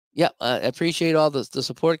yeah, I appreciate all the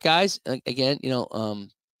support, guys. Again,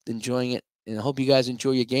 enjoying it, and I hope you guys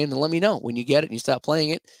enjoy your game. And let me know when you get it and you start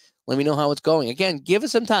playing it. Let me know how it's going. Again, give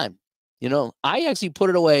it some time. I actually put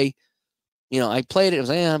it away. I played it. I was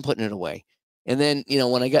like, I'm putting it away. And then,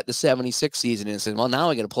 when I got the 76 season, and said, well,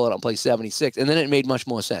 now I got to pull it out and play 76. And then it made much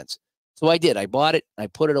more sense. So I did. I bought it. I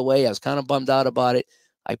put it away. I was kind of bummed out about it.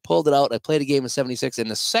 I pulled it out. I played a game of 76.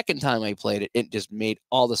 And the second time I played it, it just made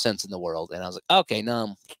all the sense in the world. And I was like, okay,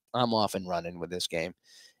 now I'm off and running with this game.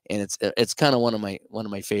 And it's kind of one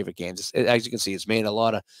of my favorite games. As you can see, it's made a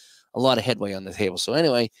lot of headway on the table. So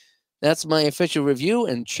anyway, that's my official review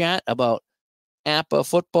and chat about APBA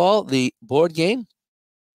football, the board game.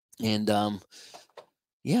 And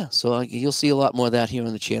yeah, so you'll see a lot more of that here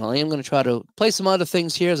on the channel. I am going to try to play some other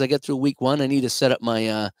things here as I get through week 1. I need to set up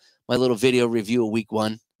my my little video review of week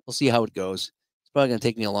 1. We'll see how it goes. It's probably going to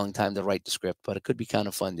take me a long time to write the script, but it could be kind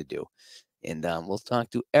of fun to do. And we'll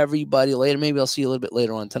talk to everybody later. Maybe I'll see you a little bit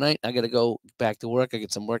later on tonight. I got to go back to work. I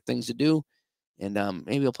got some work things to do. And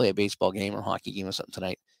maybe I'll play a baseball game or a hockey game or something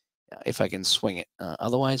tonight if I can swing it.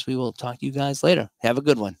 Otherwise, we will talk to you guys later. Have a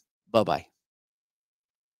good one. Bye-bye.